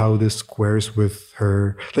see how this squares with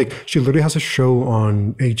her. Like she literally has a show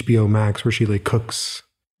on HBO Max where she like cooks.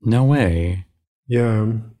 No way.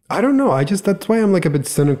 Yeah. I don't know. That's why I'm like a bit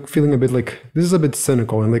feeling a bit like this is a bit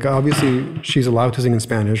cynical. And like obviously she's allowed to sing in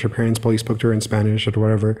Spanish. Her parents probably spoke to her in Spanish or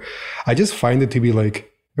whatever. I just find it to be like,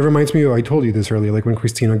 it reminds me of, I told you this earlier, like when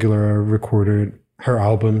Christina Aguilera recorded her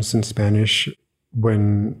albums in Spanish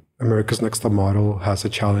when America's Next Top Model has a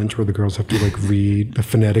challenge where the girls have to like read the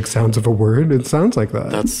phonetic sounds of a word. It sounds like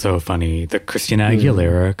that. That's so funny. The Christina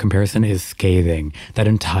Aguilera comparison is scathing. That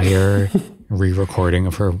entire re-recording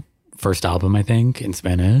of her first album, I think, in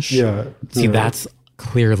Spanish. Yeah. See, that's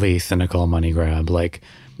clearly cynical money grab. Like,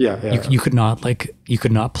 you could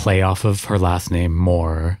not play off of her last name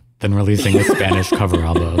more than releasing a Spanish cover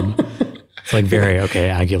album. It's like very, okay,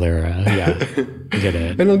 Aguilera. Yeah, I get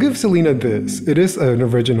it. And I'll give Selena this. It is an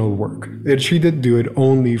original work. She did do it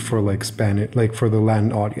only for like Spanish, like for the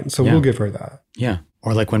Latin audience. So we'll give her that. Yeah.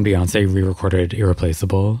 Or like when Beyonce re-recorded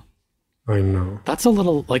Irreplaceable. I know. That's a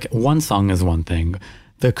little, like one song is one thing.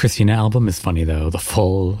 The Christina album is funny though. The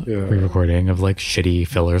full re-recording of like shitty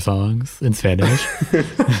filler songs in Spanish.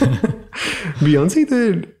 Beyonce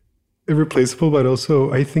did Irreplaceable, but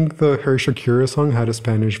also I think her Shakira song had a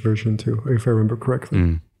Spanish version too, if I remember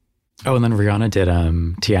correctly. Oh, and then Rihanna did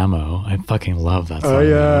Ti Amo. I fucking love that song. Oh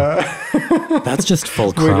yeah. That's just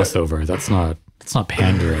full crossover. That's not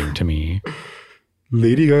pandering to me.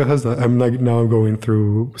 Lady Gaga has that. I'm going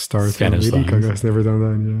through stars. Spanish Lady songs. Gaga's never done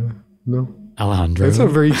that. Yeah. No. Alejandro. It's a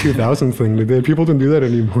very 2000 thing. People don't do that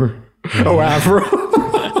anymore. Oh, Avril.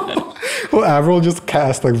 Well, Avril just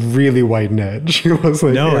cast like really white net. She was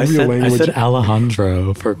like I language. said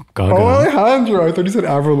Alejandro for Gaga. Oh, Alejandro. I thought you said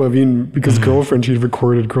Avril Lavigne because Girlfriend. She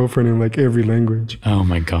recorded Girlfriend in like every language. Oh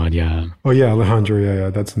my God, yeah. Oh yeah, Alejandro. Yeah,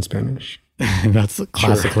 that's in Spanish. That's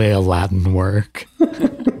classically a Latin work.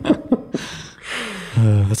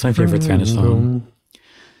 That's my favorite Spanish song.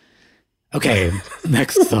 Okay,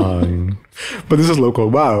 next song. But this is local.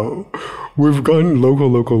 Wow. We've gone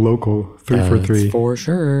local. 3 for 3. For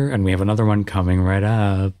sure. And we have another one coming right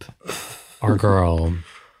up. Our girl,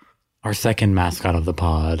 our second mascot of the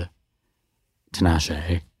pod,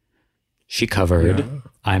 Tinashe. She covered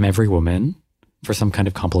I'm Every Woman for some kind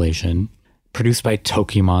of compilation, produced by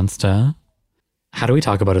Toki Monsta. How do we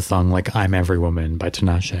talk about a song like I'm Every Woman by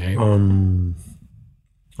Tinashe?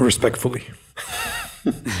 Respectfully.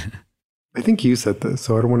 I think you said this,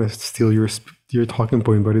 so I don't want to steal your talking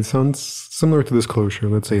point, but it sounds similar to Disclosure.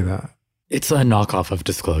 Let's say that. It's a knockoff of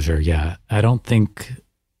Disclosure, yeah. I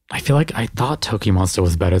feel like I thought Toki Monsta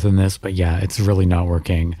was better than this, but yeah, it's really not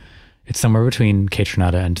working. It's somewhere between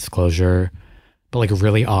Kaytranada and Disclosure, but like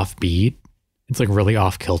really offbeat. It's like really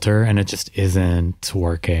off kilter and it just isn't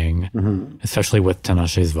working, especially with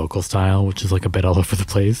Tinashe's vocal style, which is like a bit all over the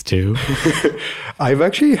place too. I've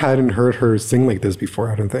actually hadn't heard her sing like this before,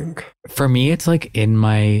 I don't think. For me, it's like in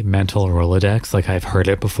my mental Rolodex, like I've heard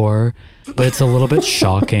it before, but it's a little bit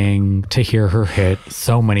shocking to hear her hit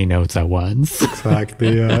so many notes at once.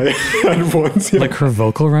 Exactly, yeah. At once, yeah. Like her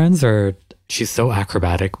vocal runs she's so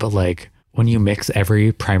acrobatic, but like when you mix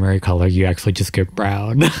every primary color, you actually just get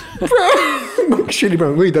brown. Shady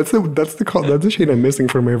brown. Wait, that's the shade I'm missing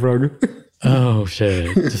for my rug. Oh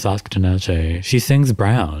shit. Just ask Tinashe. She sings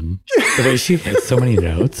brown. The way she hits so many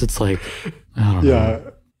notes, it's like, I don't know. Yeah,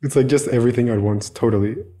 it's like just everything at once.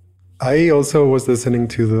 Totally. I also was listening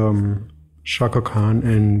to the Shaka Khan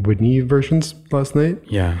and Whitney versions last night.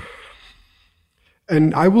 Yeah.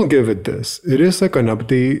 And I will give it this. It is like an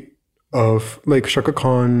update of like Shaka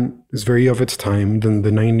Khan is very of its time. Then the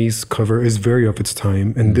 90s cover is very of its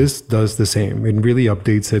time. And this does the same. It really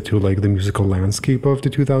updates it to like the musical landscape of the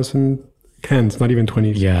 2010s, not even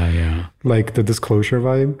 20s. Yeah. Like the Disclosure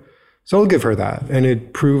vibe. So I'll give her that. And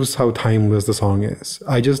it proves how timeless the song is.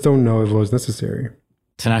 I just don't know if it was necessary.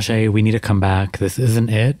 Tinashe, we need to come back. This isn't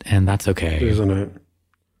it, and that's okay. Isn't it?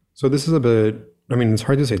 So this is a bit, I mean, it's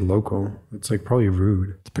hard to say local. It's like probably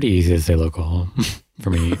rude. It's pretty easy to say local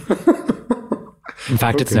for me. In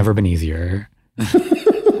fact, it's never been easier.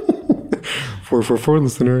 For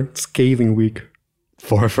listener, scathing week.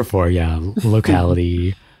 4 for 4, yeah.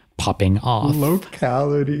 Locality popping off.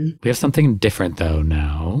 Locality. We have something different though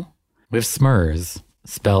now. We have Smurz,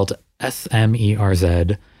 spelled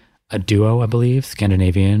Smerz, a duo, I believe,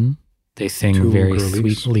 Scandinavian. They sing Two very girlies.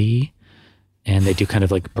 sweetly, and they do kind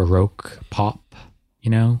of like Baroque pop, you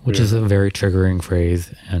know, which is a very triggering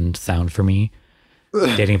phrase and sound for me,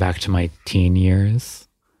 dating back to my teen years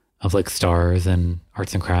of like Stars and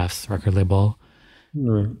Arts and Crafts record label.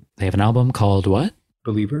 Right. They have an album called what?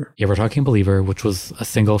 Believer. Yeah, we're talking Believer, which was a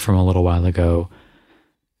single from a little while ago.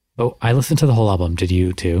 But I listened to the whole album. Did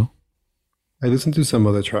you too? I listened to some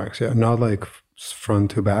other tracks, yeah. Not like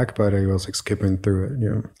front to back, but I was like skipping through it,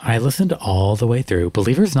 yeah. I listened all the way through.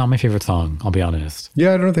 Believer's not my favorite song, I'll be honest.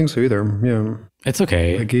 Yeah, I don't think so either, yeah. It's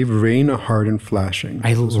okay. I gave Rain a Hard and Flashing.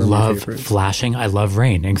 I Those are my love favorites. Flashing. I love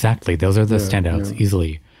Rain. Exactly. Those are the standouts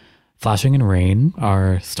easily. Flashing and Rain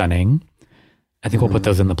are stunning. I think we'll put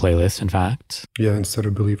those in the playlist, in fact. Yeah, instead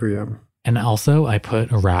of Believer, yeah. And also, I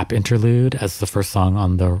put a rap interlude as the first song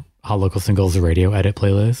on the Hot Local Singles radio edit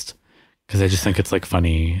playlist because I just think it's like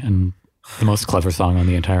funny and the most clever song on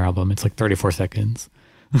the entire album. It's like 34 seconds.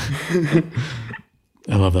 I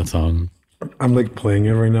love that song. I'm like playing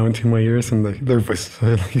it right now into my ears and like their voices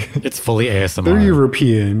are like It's fully ASMR. they're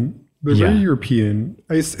European. They're Yeah. very European.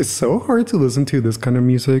 It's so hard to listen to this kind of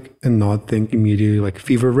music and not think immediately like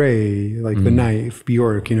Fever Ray, like The Knife,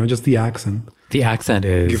 Bjork, you know, just the accent. The accent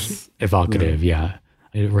is evocative, yeah.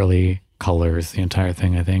 It really colors the entire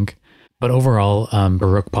thing, I think. But overall,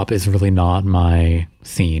 Baroque pop is really not my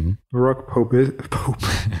scene. Baroque Pope is Pope.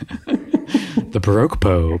 The Baroque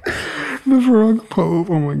Pope. The Baroque Pope.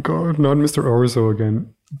 Oh my god. Not Mr. Orzo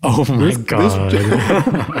again. Oh my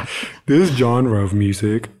God. This genre of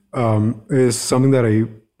music is something that I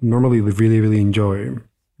normally really, really enjoy.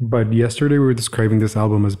 But yesterday we were describing this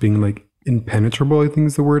album as being like impenetrable, I think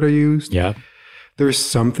is the word I used. Yeah. There's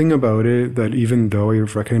something about it that even though I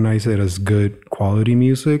recognize it as good quality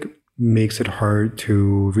music, makes it hard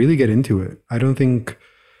to really get into it. I don't think,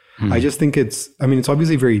 I just think it's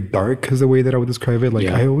obviously very dark because the way that I would describe it. Like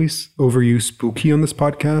I always overuse spooky on this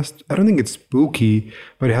podcast. I don't think it's spooky,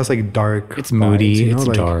 but it has like dark. It's moody, vibes, you know? it's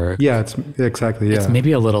Like, dark. Yeah, it's exactly. Yeah. It's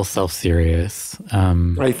maybe a little self-serious.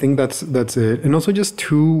 I think that's it. And also just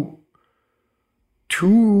too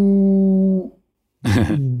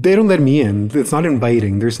they don't let me in. It's not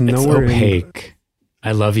inviting. There's It's nowhere opaque.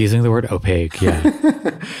 I love using the word opaque. Yeah.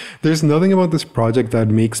 There's nothing about this project that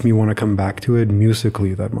makes me want to come back to it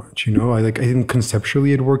musically that much. You know, I think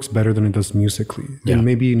conceptually it works better than it does musically. Yeah. And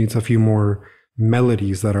maybe it needs a few more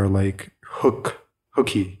melodies that are like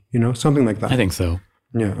hooky, you know, something like that. I think so.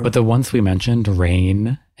 Yeah. But the ones we mentioned,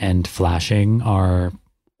 Rain and Flashing, are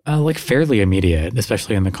like fairly immediate,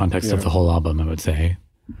 especially in the context of the whole album, I would say.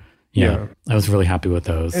 Yeah. I was really happy with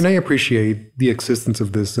those. And I appreciate the existence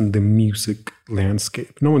of this in the music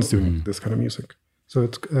landscape. No one's doing this kind of music. So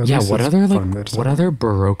it's What other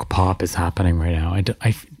Baroque pop is happening right now?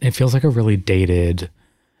 It feels like a really dated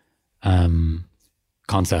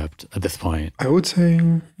concept at this point. I would say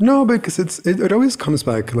no, because it always comes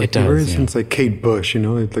back. Like It does, ever yeah. since like Kate Bush, you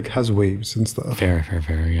know, it like has waves and stuff. Fair.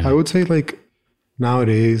 Yeah. I would say like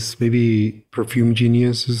nowadays, maybe Perfume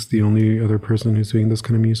Genius is the only other person who's doing this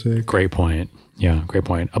kind of music. Great point. Yeah, great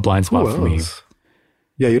point. A blind spot Who for me. else?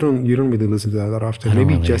 Yeah, you don't really listen to that often. I don't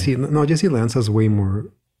Maybe really. Jesse Lance has way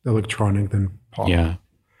more electronic than pop. Yeah.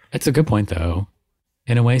 It's a good point, though.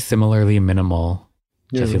 In a way, similarly minimal,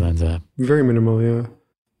 Jesse Lanza. Very minimal, yeah.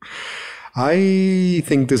 I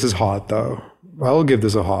think this is hot though. I'll give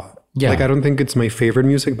this a hot. Yeah. Like I don't think it's my favorite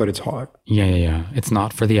music, but it's hot. Yeah. It's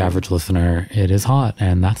not for the average listener. It is hot,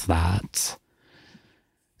 and that's that.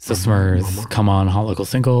 So Smurs, come on, Hot Local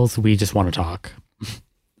Singles. We just want to talk.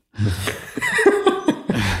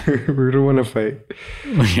 We don't want to fight.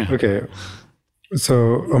 Yeah. Okay.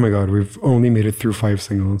 So, oh my God, we've only made it through 5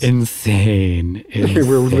 singles. Insane.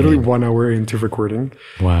 We're literally 1 hour into recording.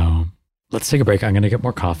 Wow. Let's take a break. I'm going to get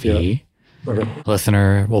more coffee. Yeah. Okay.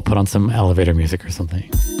 Listener, we'll put on some elevator music or something.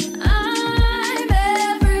 I'm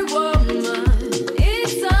every woman,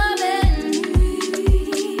 it's all in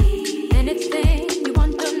me. Anything you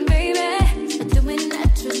want done, baby, do it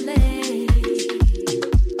naturally.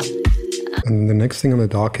 And the next thing on the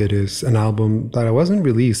docket is an album that wasn't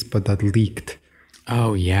released, but that leaked.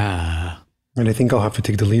 Oh, yeah. And I think I'll have to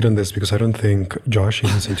take the lead on this because I don't think Josh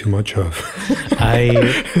is listening too much of.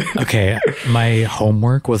 Okay, my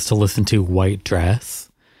homework was to listen to White Dress.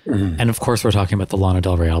 And of course, we're talking about the Lana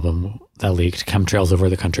Del Rey album that leaked, Chemtrails Over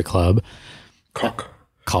the Country Club. Cock.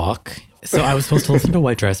 So I was supposed to listen to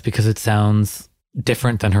White Dress because it sounds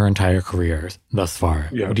different than her entire career thus far.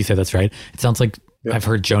 Yeah. Would you say that's right? It sounds like I've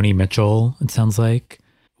heard Joni Mitchell, it sounds like.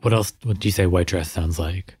 What else would you say White Dress sounds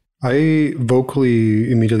like? I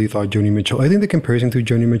vocally immediately thought Joni Mitchell. I think the comparison to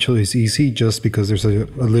Joni Mitchell is easy just because there's a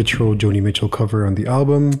literal Joni Mitchell cover on the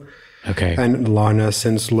album. Okay. And Lana,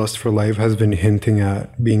 since Lust for Life, has been hinting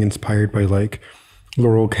at being inspired by like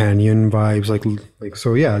Laurel Canyon vibes. Like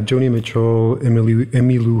so, yeah, Joni Mitchell,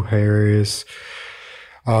 Emmylou Harris,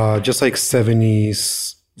 just like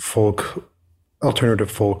 70s folk,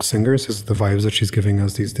 alternative folk singers is the vibes that she's giving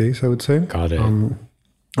us these days, I would say. Got it. And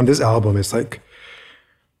this album is like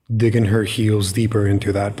digging her heels deeper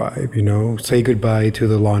into that vibe, you know? Say goodbye to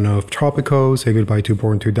the Lana of Tropico, say goodbye to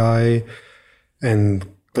Born to Die, and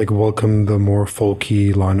like welcome the more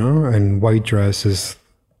folky Lana. And White Dress is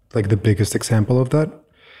like the biggest example of that.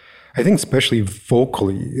 I think especially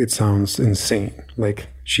vocally, it sounds insane. Like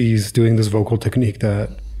she's doing this vocal technique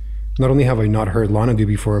that not only have I not heard Lana do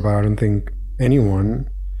before, but I don't think anyone,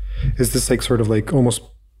 is this like sort of like almost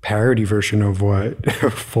parody version of what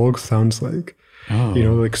folk sounds like. Oh. You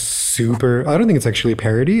know, like super, I don't think it's actually a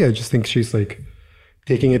parody. I just think she's like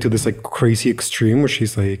taking it to this like crazy extreme where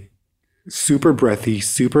she's like super breathy,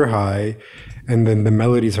 super high. And then the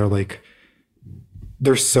melodies are like,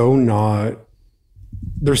 they're so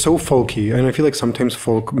folky. And I feel like sometimes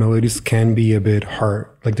folk melodies can be a bit hard.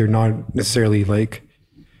 Like they're not necessarily like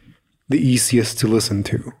the easiest to listen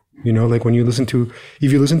to. You know, like if you listen to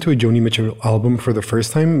a Joni Mitchell album for the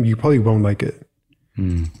first time, you probably won't like it.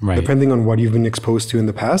 Right. Depending on what you've been exposed to in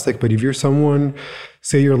the past. Like, but if you're someone,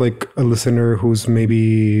 say you're like a listener who's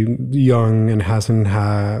maybe young and hasn't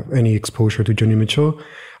had any exposure to Joni Mitchell,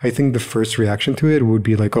 I think the first reaction to it would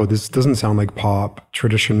be like, oh, this doesn't sound like pop,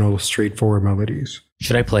 traditional, straightforward melodies.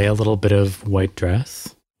 Should I play a little bit of White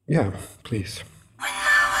Dress? Yeah, please. When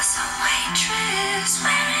I was a waitress,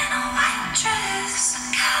 wearing a white dress.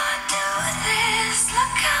 Look how I do this,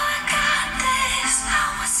 look how I got this. I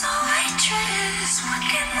was a waitress,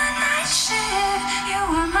 working the night shift. You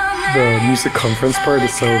were my The man. music conference part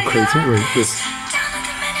is so crazy. Wait, this. Down at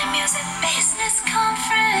the Minute Music Business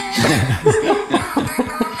Conference.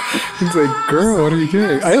 It's like, girl, what are you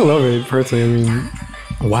doing? I love it personally. I mean,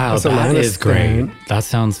 Wow, As a that Lana is great. stan- That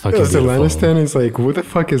sounds fucking as a beautiful. Lana stan is like, what the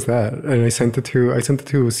fuck is that? And I sent it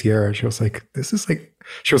to Sierra. She was like, this is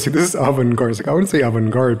avant-garde. I was like, I wouldn't say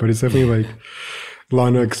avant-garde, but it's definitely like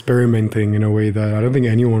Lana experimenting in a way that I don't think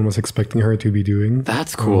anyone was expecting her to be doing.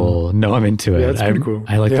 That's cool. No, I'm into it. yeah, it's pretty cool.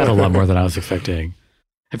 I like that Yeah. a lot more than I was expecting.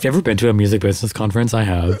 Have you ever been to a music business conference? I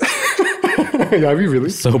have. Yeah, I mean, really?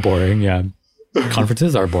 So boring, yeah.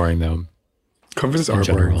 Conferences are boring though. Conferences are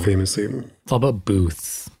general. boring, famously. It's all about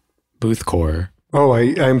booths. Booth core. Oh,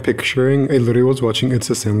 I'm picturing, I literally was watching It's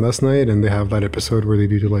a Sin last night, and they have that episode where they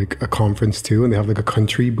do like a conference too, and they have like a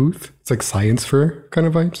country booth. It's like science fair kind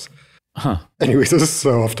of vibes. Huh. Anyways, this is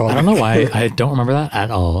so off topic. I don't know why. I don't remember that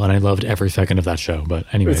at all. And I loved every second of that show. But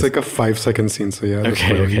anyways. It's like a 5-second scene, so yeah. That's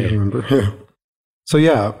Okay, what I okay. remember. Yeah. So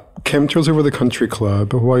yeah, Chemtrails Over the Country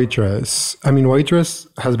Club, White Dress. I mean, White Dress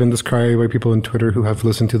has been described by people on Twitter who have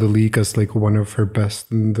listened to the leak as like one of her best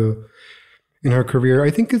in her career.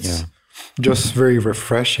 I think it's just very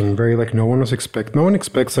refreshing. Very like no one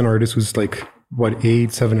expects an artist who's like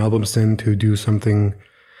 8-7 albums in to do something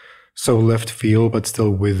so left field but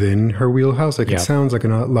still within her wheelhouse. Like Yeah. it sounds like a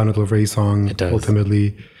Lana Del Rey song It does.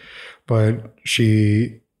 ultimately, but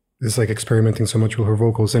she is like experimenting so much with her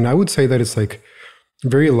vocals. And I would say that it's like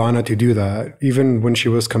very Lana to do that. Even when she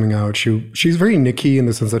was coming out, she's very Nicki in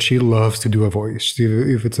the sense that she loves to do a voice.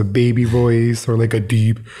 If it's a baby voice or like a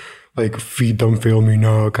deep, like feet don't fail me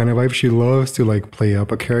now kind of vibe, she loves to like play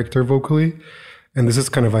up a character vocally. And this is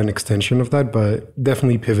kind of an extension of that, but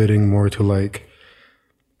definitely pivoting more to like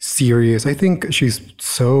serious. I think she's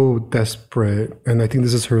so desperate, and I think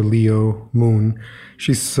this is her Leo moon.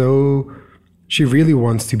 She really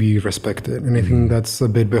wants to be respected, and I think that's a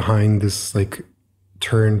bit behind this like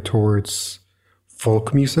turn towards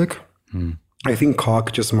folk music. I think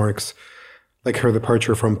Cock just marks like her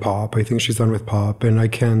departure from pop. I think she's done with pop, and I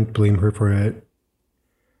can't blame her for it.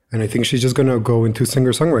 And I think she's just gonna go into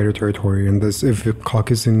singer-songwriter territory. And this, if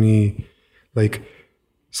Cock is any like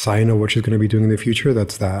sign of what she's gonna be doing in the future,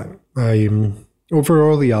 that's that.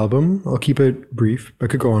 Overall, the album, I'll keep it brief. I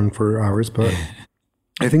could go on for hours, but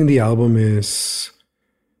I think the album is,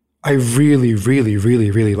 I really, really,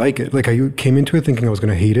 really, really like it. Like I came into it thinking I was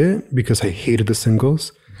gonna hate it because I hated the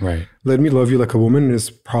singles. Right. Let Me Love You Like a Woman is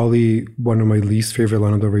probably one of my least favorite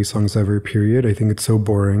Lana Del Rey songs ever, period. I think it's so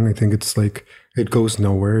boring. I think it's like, it goes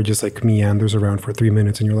nowhere. It just like meanders around for 3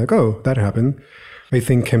 minutes and you're like, oh, that happened. I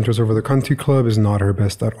think Chemtrails Over the Country Club is not her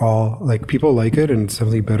best at all. Like people like it and it's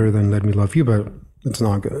definitely better than Let Me Love You, but it's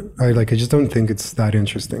not good. I just don't think it's that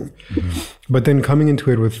interesting. But then coming into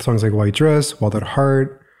it with songs like White Dress, Wild at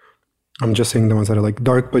Heart, I'm just saying the ones that are like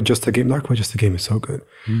Dark But Just a Game. Dark But Just a Game is so good.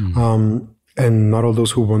 And Not All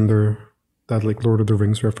Those Who Wonder, that like Lord of the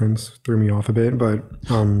Rings reference threw me off a bit, but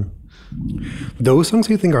those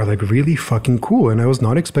songs I think are like really fucking cool. And I was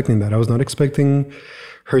not expecting that. I was not expecting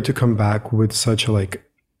her to come back with such a like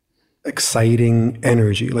exciting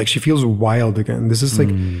energy. Like she feels wild again. This is like,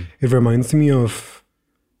 it reminds me of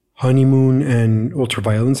Honeymoon and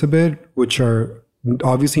Ultraviolence a bit, which are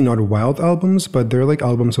obviously not wild albums, but they're like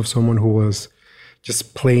albums of someone who was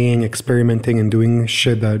just playing, experimenting and doing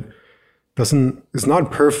shit that is not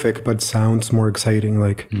perfect, but sounds more exciting.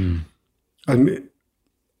 Like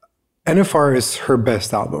NFR is her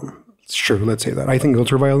best album. Sure, let's say that. I think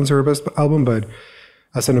Ultraviolence is her best album, but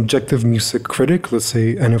as an objective music critic, let's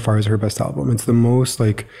say NFR is her best album. It's the most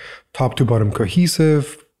like top to bottom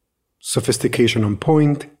cohesive, sophistication on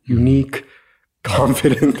point, unique,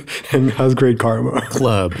 confident, and has great karma.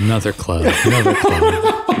 Club, another club,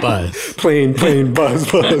 buzz. Plain,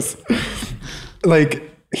 buzz. Like,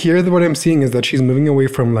 here, what I'm seeing is that she's moving away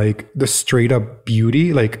from like the straight up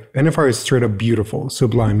beauty. Like NFR is straight up beautiful,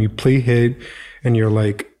 sublime. You play hit and you're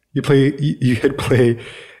like, you hit play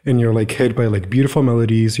and you're like hit by like beautiful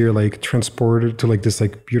melodies. You're like transported to like this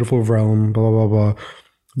like beautiful realm, blah, blah, blah.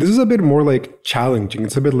 This is a bit more like challenging.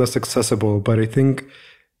 It's a bit less accessible, but I think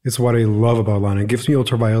it's what I love about Lana. It gives me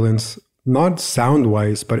Ultraviolence, not sound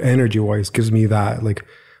wise, but energy wise, gives me that like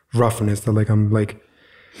roughness that like I'm like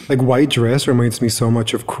White Dress reminds me so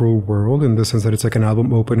much of Cruel World in the sense that it's like an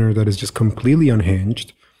album opener that is just completely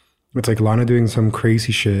unhinged. It's like Lana doing some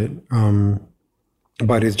crazy shit,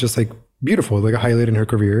 but it's just like beautiful, like a highlight in her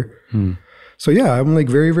career. So yeah, I'm like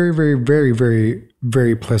very, very, very, very, very,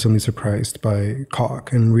 very pleasantly surprised by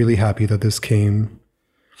Cock and really happy that this came.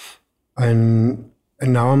 And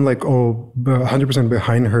now I'm like, 100%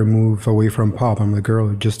 behind her move away from pop. I'm like,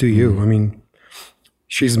 girl, just do you. I mean,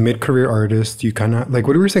 she's mid-career artist. You cannot, like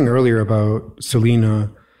what we were saying earlier about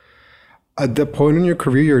Selena, at that point in your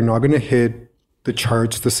career, you're not going to hit the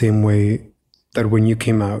charts the same way that when you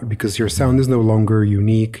came out because your sound is no longer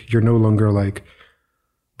unique. You're no longer like,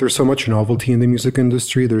 there's so much novelty in the music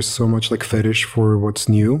industry. There's so much like fetish for what's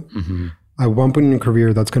new. At one point in your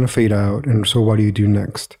career, that's going to fade out. And so what do you do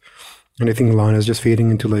next? And I think Lana is just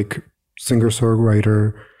fading into like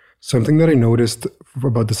singer-songwriter. Something that I noticed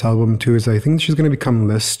about this album too is I think she's going to become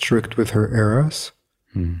less strict with her eras.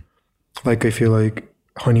 Like I feel like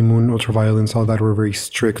Honeymoon, Ultraviolence, all that were very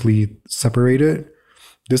strictly separated.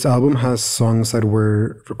 This album has songs that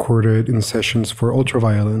were recorded in sessions for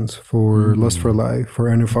Ultraviolence, for Lust for Life, for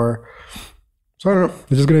NFR. So I don't know.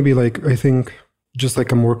 It's just going to be like, I think, just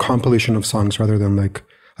like a more compilation of songs rather than like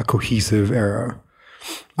a cohesive era.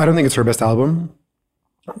 I don't think it's her best album.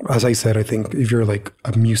 As I said, I think if you're like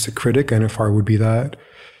a music critic, NFR would be that.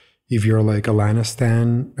 If you're like a Lana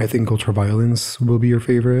stan, I think Ultraviolence will be your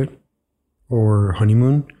favorite, or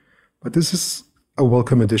Honeymoon. But this is a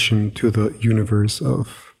welcome addition to the universe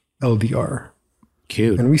of LDR.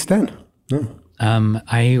 Cute. And we stand. Yeah.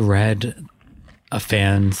 I read a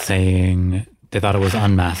fan saying they thought it was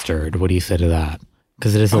unmastered. What do you say to that?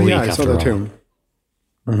 Because it is a leak after all. Yeah, I saw that too.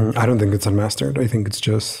 I don't think it's unmastered. I think it's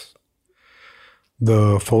just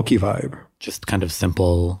the folky vibe. Just kind of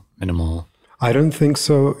simple, minimal. I don't think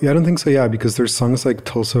so. Yeah, I don't think so. Yeah, because there's songs like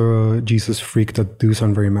Tulsa Jesus Freak that do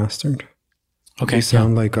sound very mastered. Okay. They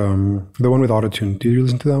sound like the one with autotune. Did you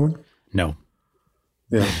listen to that one? No.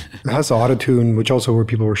 Yeah. It has autotune, which also were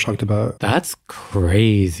people were shocked about. That's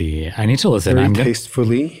crazy. I need to listen. Very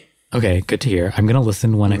tastefully. Okay, good to hear. I'm going to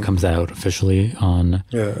listen when it comes out officially on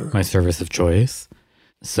my service of choice.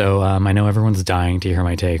 So I know everyone's dying to hear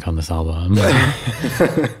my take on this album.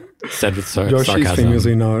 Said with Josh is sarcasm.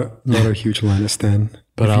 famously not a huge Lana stan.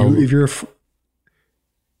 But if you're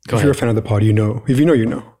a ahead. fan of the pod, you know. If you know, you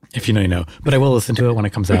know. If you know, you know. But I will listen to it when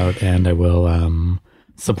it comes out, and I will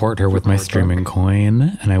support her with my streaming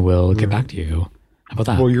coin, and I will get back to you. How about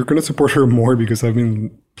that? Well, you're going to support her more because I've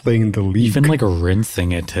been playing the league. You've been like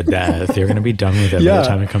rinsing it to death. You're going to be done with it by Yeah. the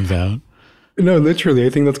time it comes out. No, literally, I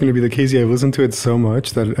think that's going to be the case. Yeah, I've listened to it so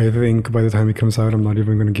much that I think by the time it comes out, I'm not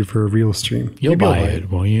even going to give her a real stream. You'll Maybe I'll buy it,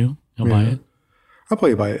 won't you? You'll buy it? I'll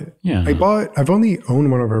probably buy it. Yeah. I've only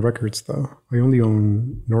owned one of her records though. I only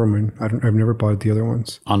own Norman. I've never bought the other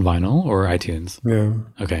ones. On vinyl or iTunes?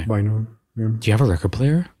 Yeah. Okay. Vinyl. Yeah. Do you have a record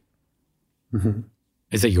player? Mm-hmm.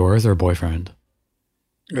 Is it yours or a boyfriend?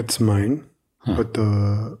 It's mine. But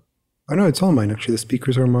I know it's all mine actually. The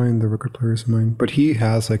speakers are mine, the record player is mine. But he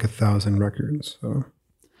has like 1,000 records. So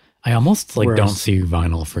I almost like don't Whereas- see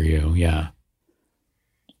vinyl for you. Yeah.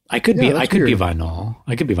 I could be that's vinyl.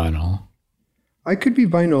 I could be vinyl. I could be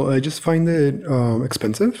vinyl. I just find it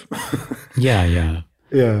expensive. Yeah, yeah.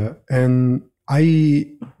 Yeah, and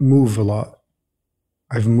I move a lot.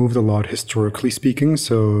 I've moved a lot historically speaking,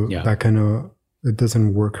 so Yeah. that kind of it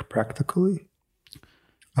doesn't work practically.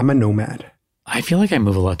 I'm a nomad. I feel like I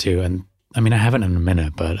move a lot too. And I mean, I haven't in a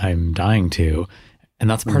minute, but I'm dying to. And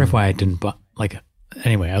that's part of why I didn't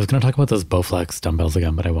anyway, I was going to talk about those Bowflex dumbbells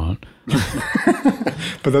again, but I won't.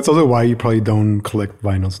 But that's also why you probably don't collect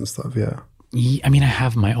vinyls and stuff. Yeah. I mean, I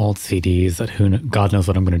have my old CDs that God knows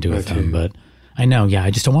what I'm going to do with them, but I know, yeah,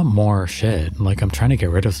 I just don't want more shit. Like, I'm trying to get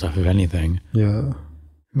rid of stuff, if anything. Yeah.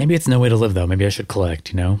 Maybe it's no way to live, though. Maybe I should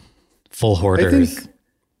collect, full hoarders.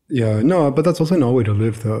 Yeah, no, but that's also no way to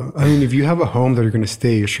live though. I mean, if you have a home that you're going to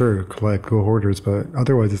stay, sure, collect, go hoarders, but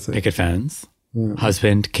otherwise it's like, Picket fence,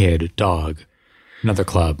 husband, kid, dog, another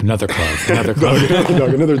club, another club, another club.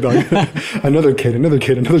 another dog, another kid, another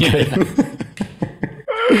kid, another kid.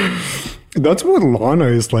 That's what Lana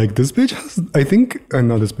is like. This bitch has, I think,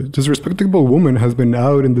 not this bitch, this respectable woman has been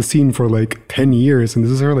out in the scene for like 10 years and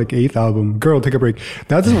this is her like 8th album. Girl, take a break.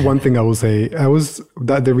 That's one thing I will say.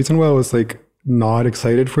 The reason why I was like not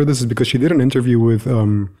excited for this is because she did an interview with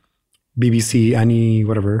BBC, Annie,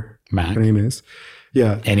 whatever Mac. her name is.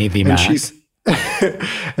 Yeah. Annie the And Mac. she's,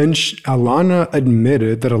 Alana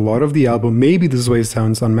admitted that a lot of the album, maybe this is why it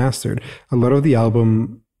sounds unmastered, a lot of the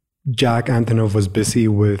album, Jack Antonoff was busy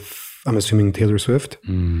with, I'm assuming, Taylor Swift.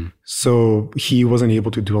 So he wasn't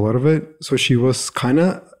able to do a lot of it. So she was kind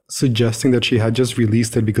of suggesting that she had just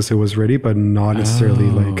released it because it was ready, but not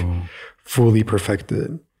necessarily like fully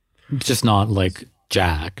perfected. Just not like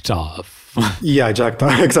jacked off. Yeah, Jack,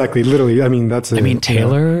 exactly. Literally. I mean, that's it. I mean,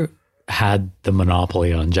 Taylor had the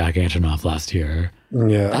monopoly on Jack Antonoff last year.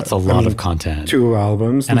 Yeah. That's a lot of content. 2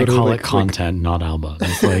 albums. And I call literally, it content, not albums.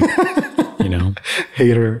 Like,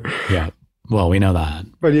 hater. Yeah. Well, we know that.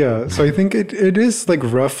 But yeah, so I think it is like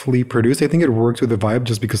roughly produced. I think it works with the vibe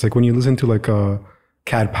just because like when you listen to like a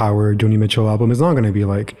Cat Power, Joni Mitchell album, it's not going to be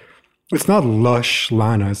like, it's not lush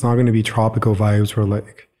Lana. It's not going to be tropical vibes where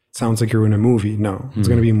like, it sounds like you're in a movie. No, it's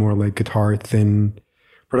going to be more like guitar thin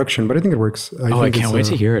production, but I think it works. I can't wait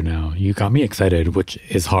to hear it now. You got me excited, which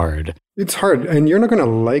is hard. It's hard. And you're not going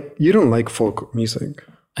to you don't like folk music.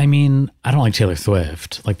 I mean, I don't like Taylor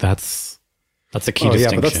Swift. Like that's a key distinction. Yeah,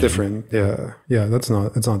 but that's different. Yeah. Yeah, it's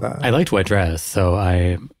not that. I liked Wet Dress, so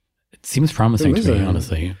it seems promising to me,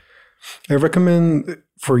 honestly. I recommend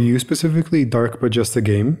for you specifically Dark But Just a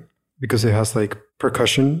Game because it has like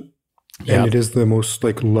percussion and it is the most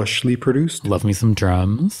like lushly produced. Love me some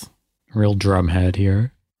drums. Real drum head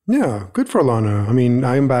here. Yeah, good for Lana. I mean,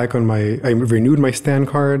 I renewed my Stan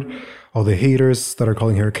card. All the haters that are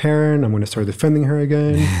calling her Karen, I'm going to start defending her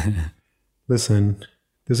again. Listen,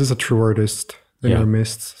 this is a true artist in our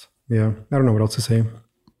midst. Yeah, I don't know what else to say.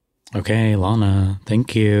 Okay, Lana,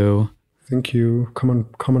 thank you. Thank you. Come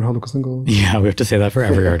on, Hollow Single. Yeah, we have to say that for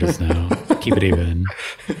every artist now. Keep it even.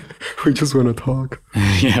 We just want to talk.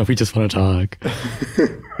 Yeah, we just want to talk.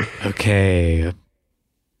 Okay.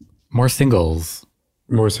 More singles.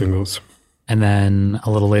 And then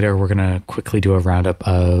a little later, we're going to quickly do a roundup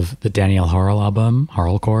of the Danielle Harrell album,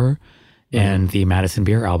 Harrellcore, and the Madison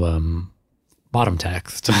Beer album, Bottom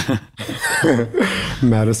Text.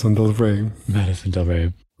 Madison Del Rey. Madison Del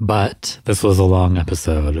Rey. But this was a long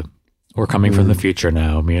episode. We're coming from the future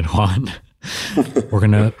now, me and Juan. We're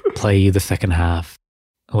going to play you the second half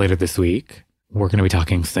later this week. We're going to be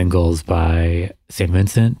talking singles by St.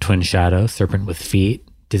 Vincent, Twin Shadow, Serpent with Feet,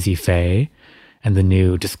 Dizzy Faye, and the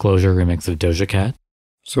new Disclosure remix of Doja Cat.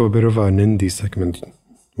 So a bit of an indie segment,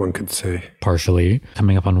 one could say. Partially.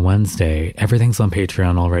 Coming up on Wednesday. Everything's on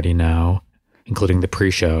Patreon already now. including the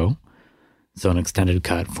pre-show. So an extended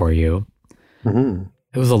cut for you. Mm-hmm.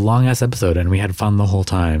 It was a long-ass episode, and we had fun the whole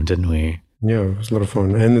time, didn't we? Yeah, it was a lot of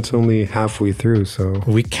fun. And it's only halfway through, so...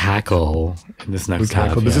 We cackle in this next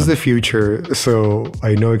half. This is the future, so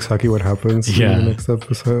I know exactly what happens in the next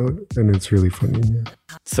episode, and it's really funny. Yeah.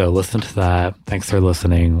 So listen to that. Thanks for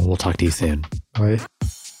listening. We'll talk to you soon. Bye.